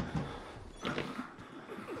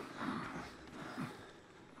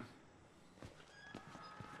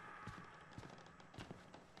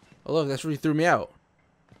 Oh look, that's really threw me out.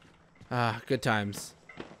 Ah, good times.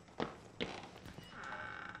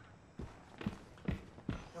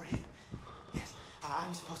 You're in. Yes,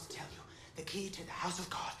 I'm supposed to tell you. The key to the house of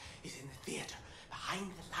God is in the theater. Behind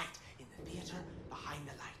the light. In the theater, behind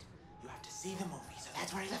the light. You have to see the movie, so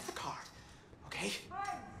that's where I left the card. Okay?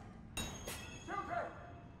 Children,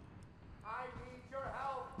 I need your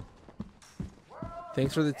help.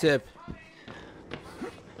 Thanks for the tip.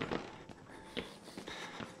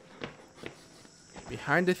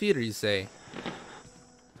 Behind the theater, you say?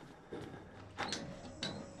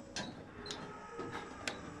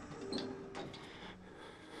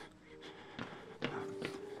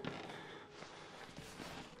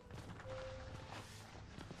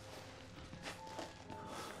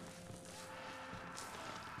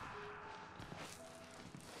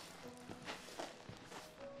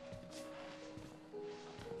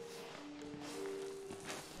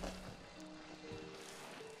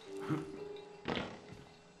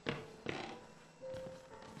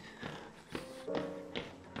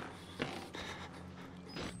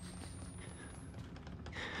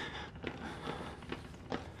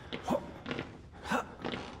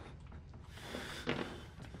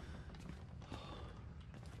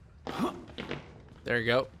 There you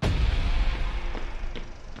go.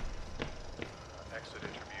 Exit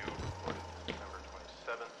interview recorded December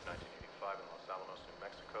 27th, 1985 in Los Alamos, New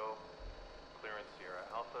Mexico. Clearance Sierra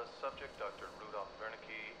Alpha. Subject Dr. Rudolph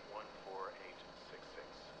Wernicke, 14866.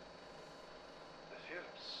 The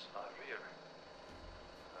films are real.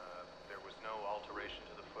 There was no alteration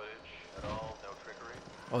to the footage at all, no trickery.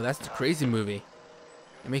 Oh, that's the crazy movie.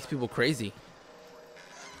 It makes people crazy.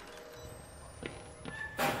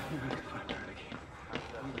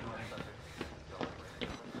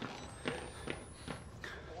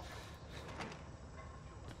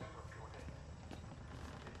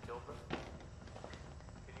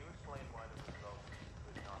 Can you explain why the results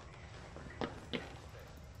could not be?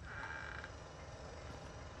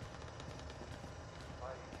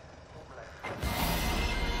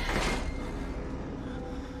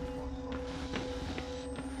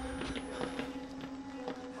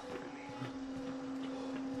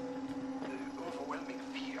 The overwhelming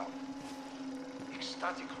fear,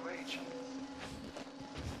 ecstatic rage,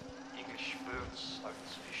 English birds are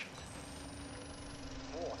insufficient.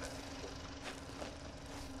 More than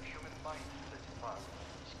mind that man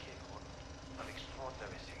is capable of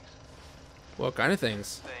extraordinary things. What kind of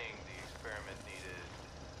things? Saying the experiment needed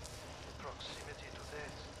proximity to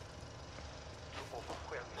death, to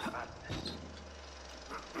overwhelming madness.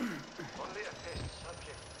 Only a test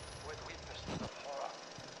subject who had witnessed the horror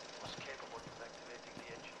was capable of activating the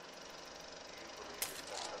engine. Do you believe this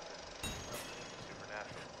has something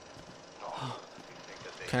supernatural? No. You think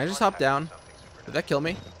that they Can I just hop down? something supernatural? Did that kill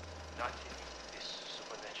me? Nothing is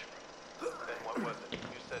supernatural. Then what was it?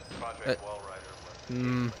 You said Project Wallrider was a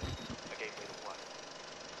gateway to what?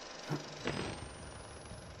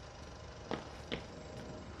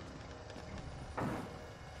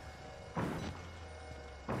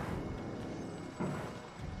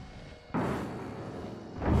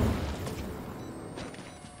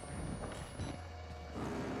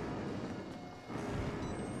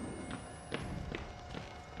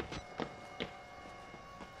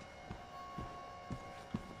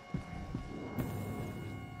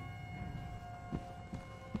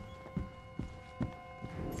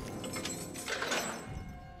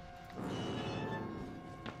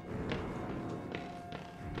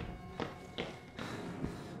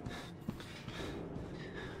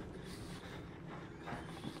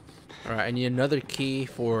 Alright, I need another key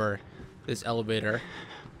for this elevator.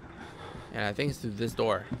 And I think it's through this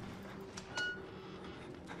door.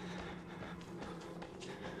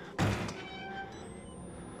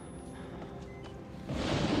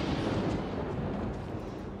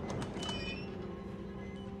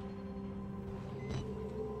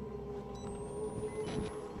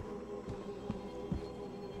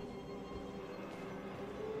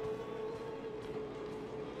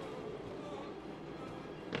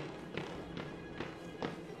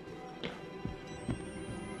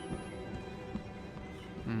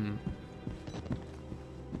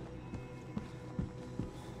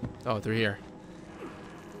 Oh, through here.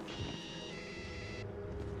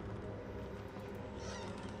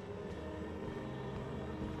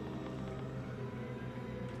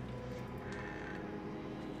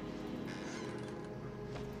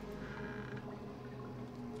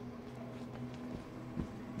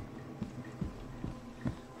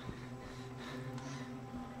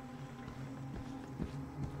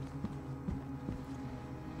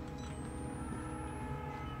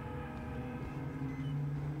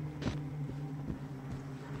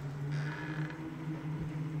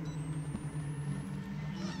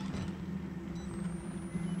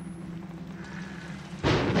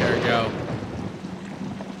 There we go.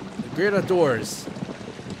 The great outdoors.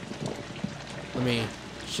 Let me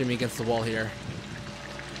shimmy against the wall here.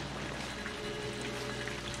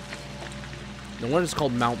 No wonder it's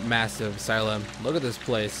called Mount Massive Asylum. Look at this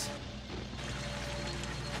place.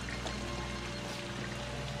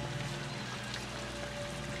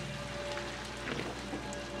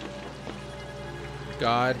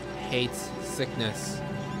 God hates sickness.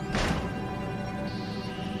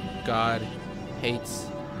 God hates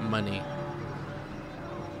money.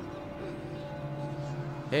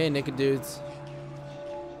 Hey, naked dudes.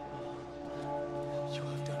 You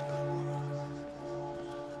have done good work.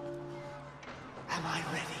 Am I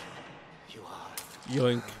ready? You are.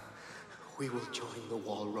 Yoink. We will join the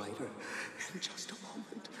Wall Rider in just a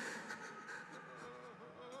moment.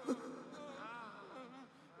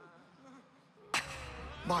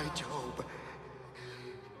 My Job,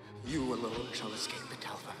 you alone shall escape to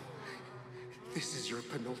tell them. This is your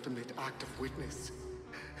penultimate act of witness.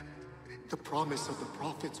 The promise of the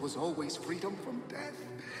prophets was always freedom from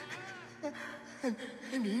death.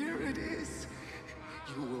 And here it is.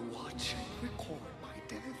 You will watch and record my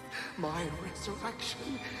death, my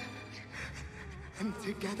resurrection. And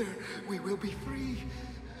together we will be free.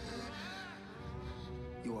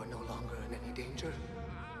 You are no longer in any danger.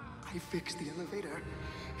 I fixed the elevator.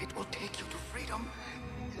 It will take you to freedom.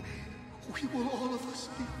 We will all of us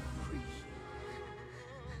be free.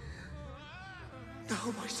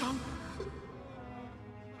 Now, my son.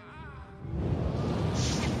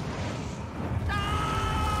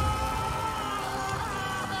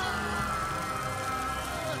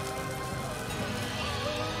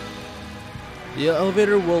 The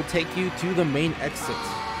elevator will take you to the main exit.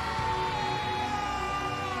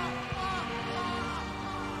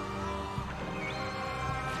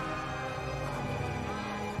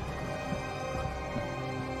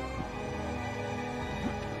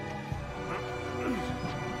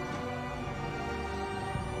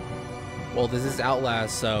 Well, this is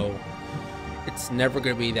Outlast, so it's never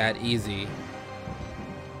going to be that easy.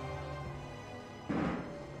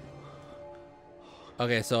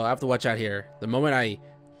 Okay, so I have to watch out here. The moment I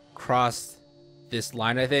cross this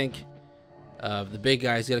line, I think, the big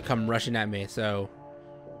guy's going to come rushing at me, so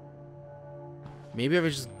Maybe I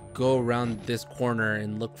would just go around this corner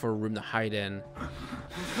and look for a room to hide in.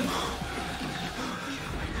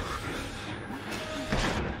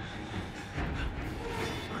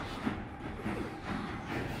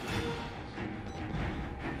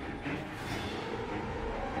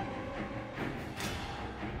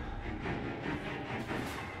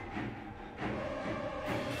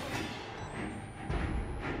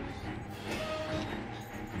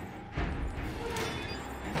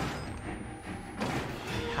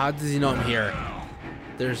 How does he know I'm here?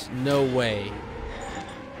 There's no way.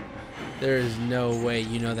 There is no way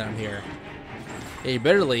you know that I'm here. Hey, you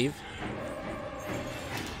better leave.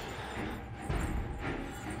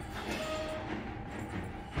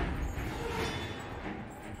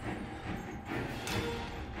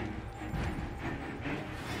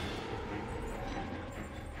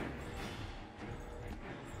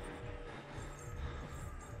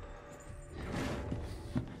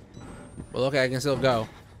 Well, okay, I can still go.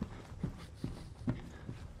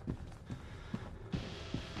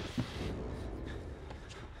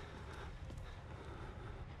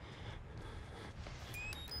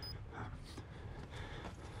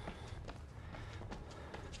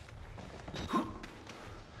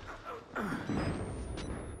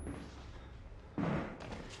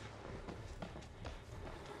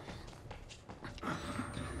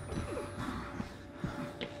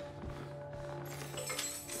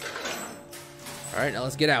 All right, now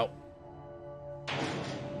let's get out.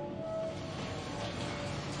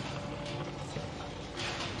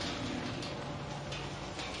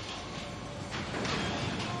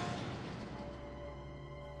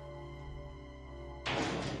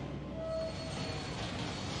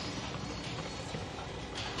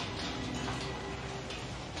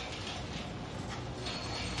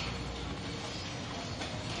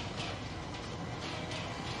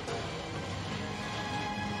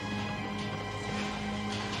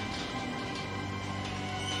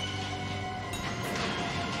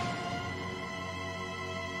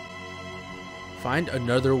 Find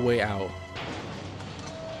another way out.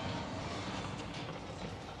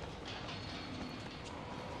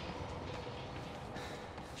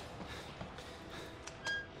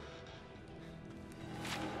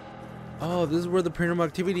 Oh, this is where the paranormal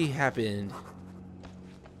activity happened.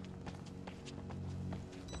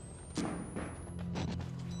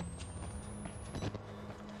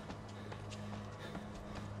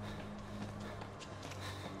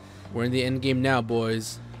 We're in the end game now,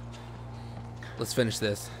 boys. Let's finish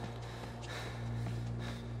this.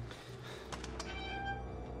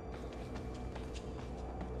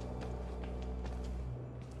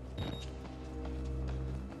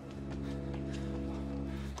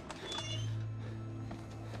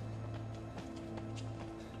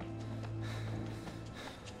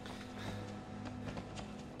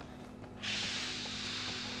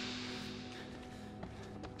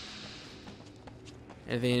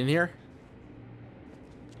 Anything in here?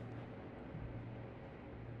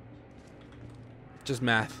 Just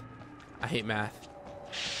math. I hate math.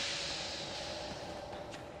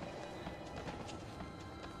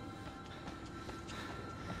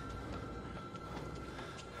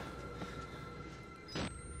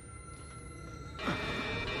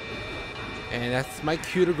 And that's my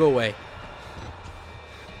cue to go away.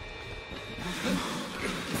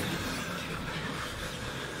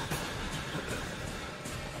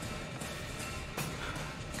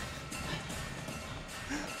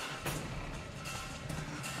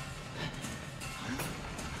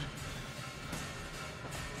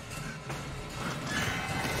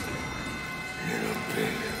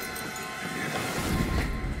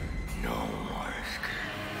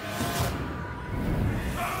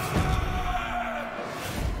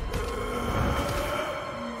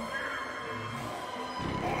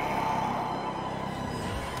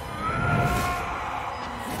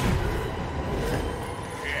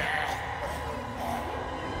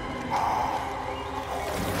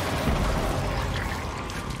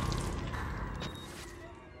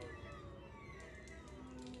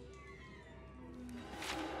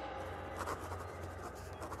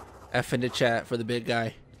 F in the chat for the big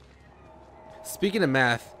guy. Speaking of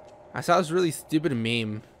math, I saw this really stupid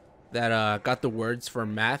meme that got the words for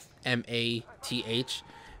math, M-A-T-H,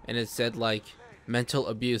 and it said like mental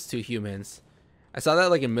abuse to humans. I saw that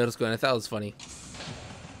like in middle school and I thought it was funny.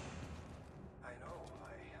 I know.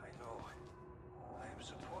 I am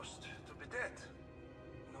supposed to be dead.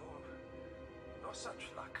 No such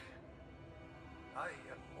luck. I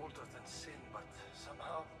am older than sin, but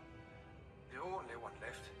somehow the only one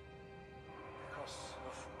left. Because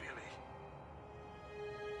of Billy.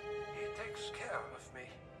 He takes care of me.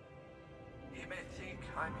 He may think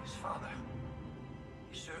I'm his father,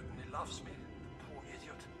 certainly loves me, the poor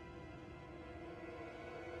idiot.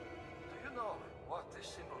 Do you know what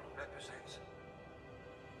this symbol represents?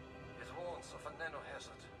 It warns of a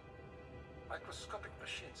nanohazard. Microscopic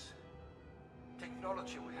machines.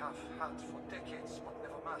 Technology we have had for decades but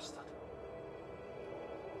never mastered.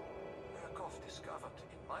 Murkoff discovered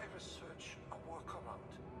in my research a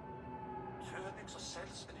workaround. Turning the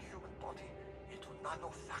cells in the human body into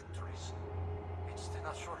nanofactories. It's the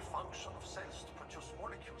natural function of cells to produce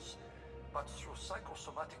molecules, but through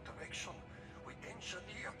psychosomatic direction, we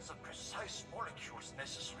engineered the precise molecules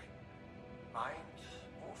necessary. Mind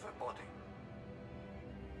over body.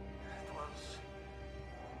 It was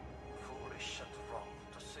foolish and wrong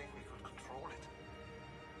to think we could control it.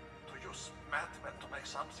 To use madmen to make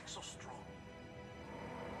something so strong.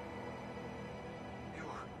 You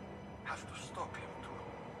have to stop him to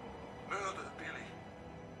murder Billy.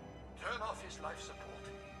 Turn off his life support,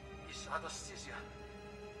 his anesthesia.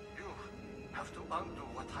 You have to undo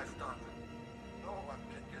what I've done. No one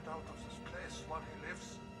can get out of this place while he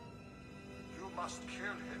lives. You must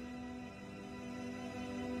kill him.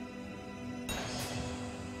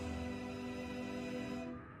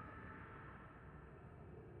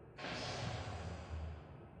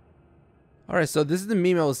 Alright, so this is the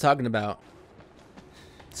meme I was talking about.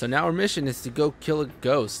 So now our mission is to go kill a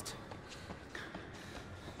ghost.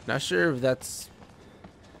 Not sure if that's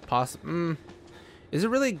possible. Is it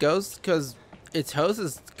really a ghost? Because its host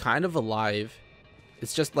is kind of alive.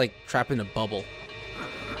 It's just like trapped in a bubble.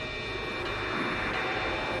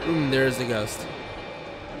 Boom, there's the ghost.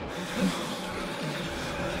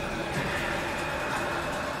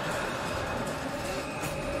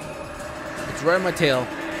 It's right on my tail.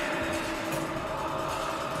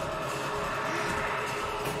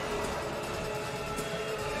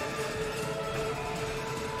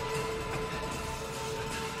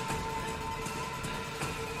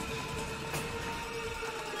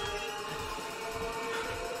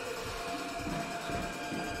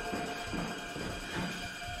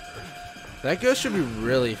 That ghost should be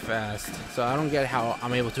really fast, so I don't get how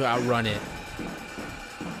I'm able to outrun it.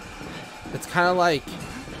 It's kind of like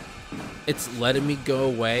it's letting me go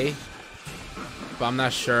away, but I'm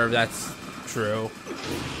not sure if that's true.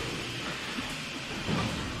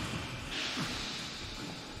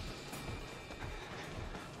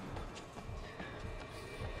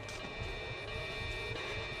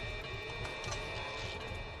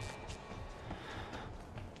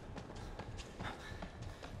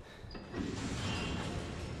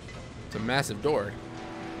 It's a massive door.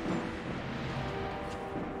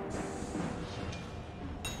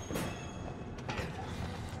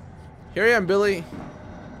 Here I am, Billy.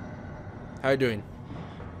 How you doing?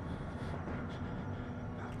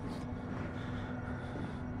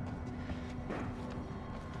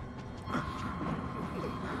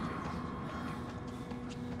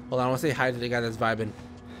 Hold on, I want to say hi to the guy that's vibing.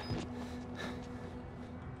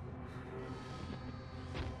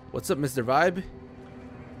 What's up, Mr. Vibe?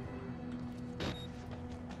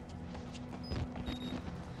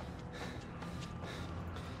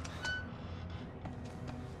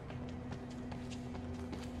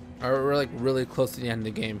 Alright, we're like really close to the end of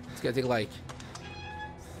the game. It's gonna take like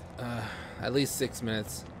at least 6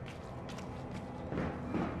 minutes.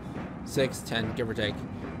 6, 10, give or take.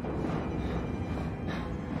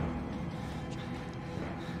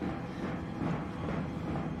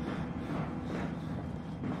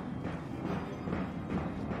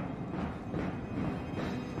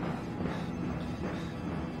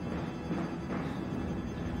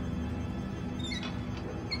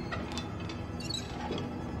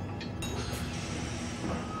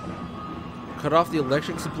 Cut off the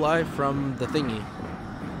electric supply from the thingy.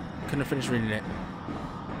 Couldn't finish reading it.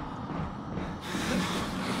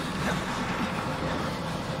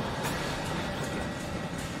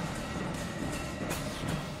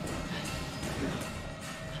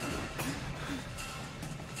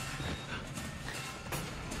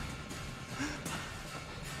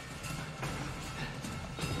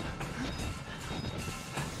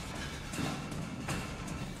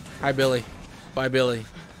 Hi, Billy. Bye, Billy.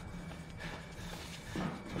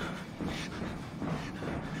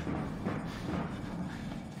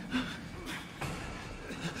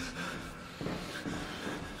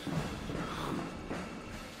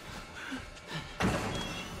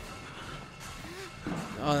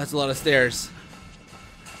 Oh, that's a lot of stairs.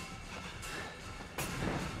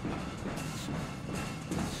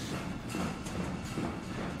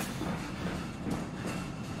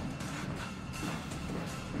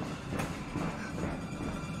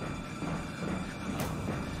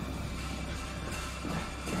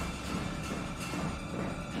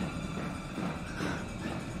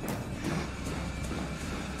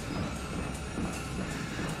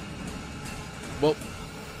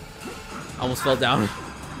 Almost fell down.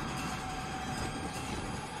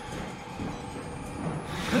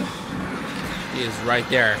 He is right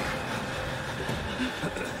there.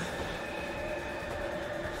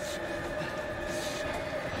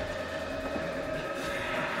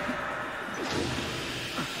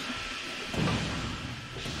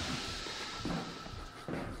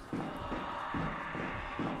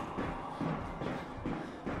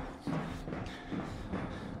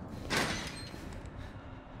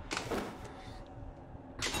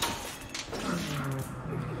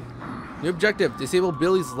 New objective, disable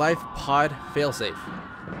Billy's life pod failsafe.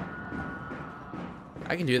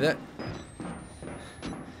 I can do that.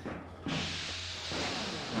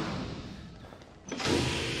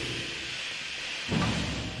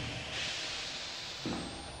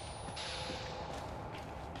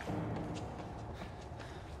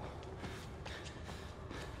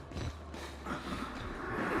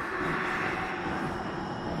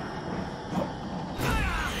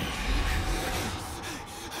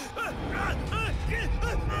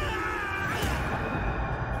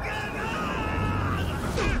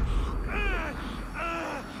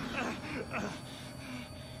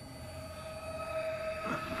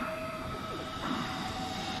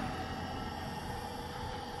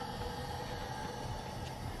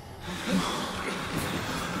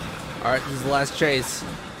 Alright, this is the last chase.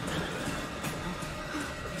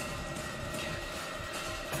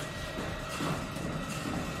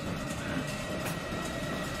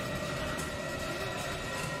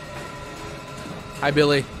 Hi,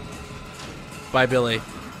 Billy. Bye, Billy.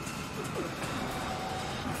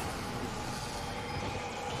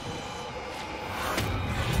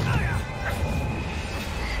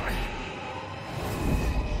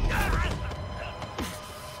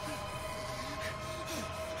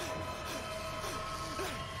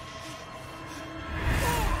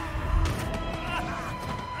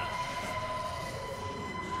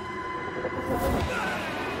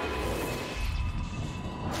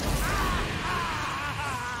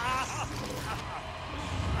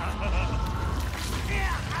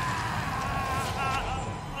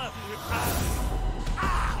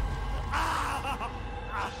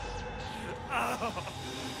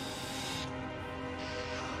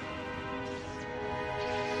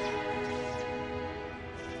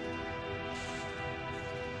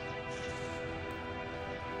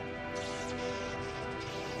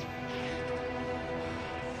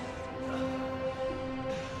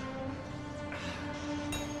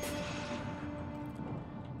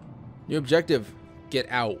 New objective, get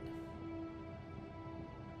out.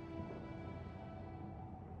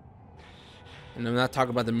 And I'm not talking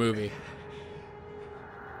about the movie.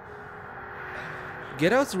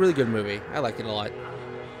 Get Out's a really good movie. I like it a lot.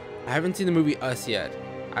 I haven't seen the movie Us yet.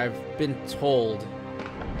 I've been told,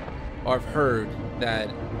 or I've heard, that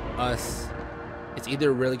Us is either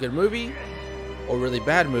a really good movie or a really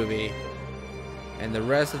bad movie. And the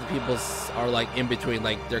rest of the people are like in between,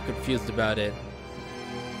 like they're confused about it.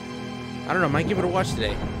 I don't know, I might give it a watch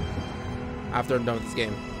today after I'm done with this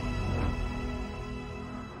game.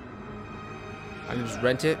 I can just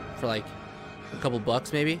rent it for like a couple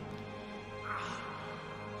bucks maybe.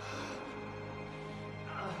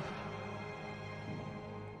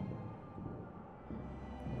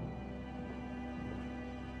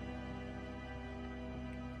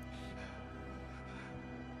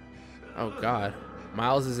 Oh God,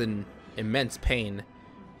 Miles is in immense pain,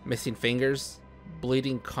 missing fingers,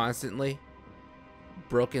 bleeding constantly,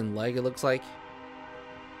 broken leg it looks like,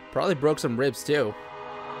 probably broke some ribs too.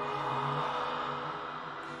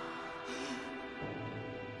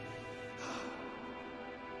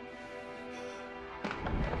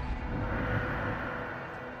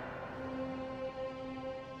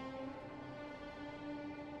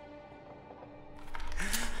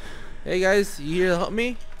 Hey guys, you here to help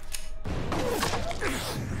me?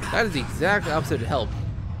 That is the exact opposite of help.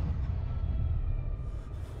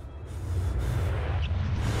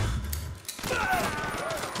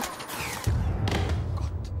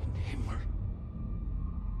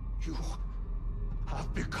 You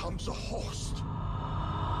have become the host.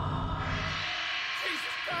 Jesus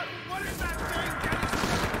God, what is that thing?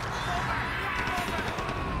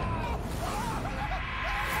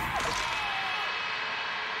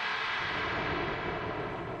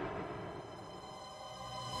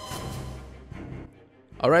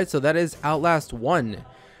 Alright, so that is Outlast 1.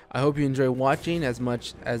 I hope you enjoy watching as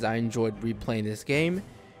much as I enjoyed replaying this game.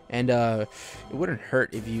 And it wouldn't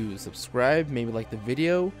hurt if you subscribe, maybe like the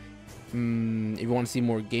video. If you want to see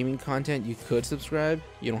more gaming content, you could subscribe.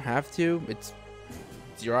 You don't have to. It's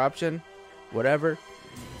your option. Whatever.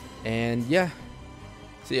 And yeah.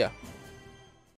 See ya.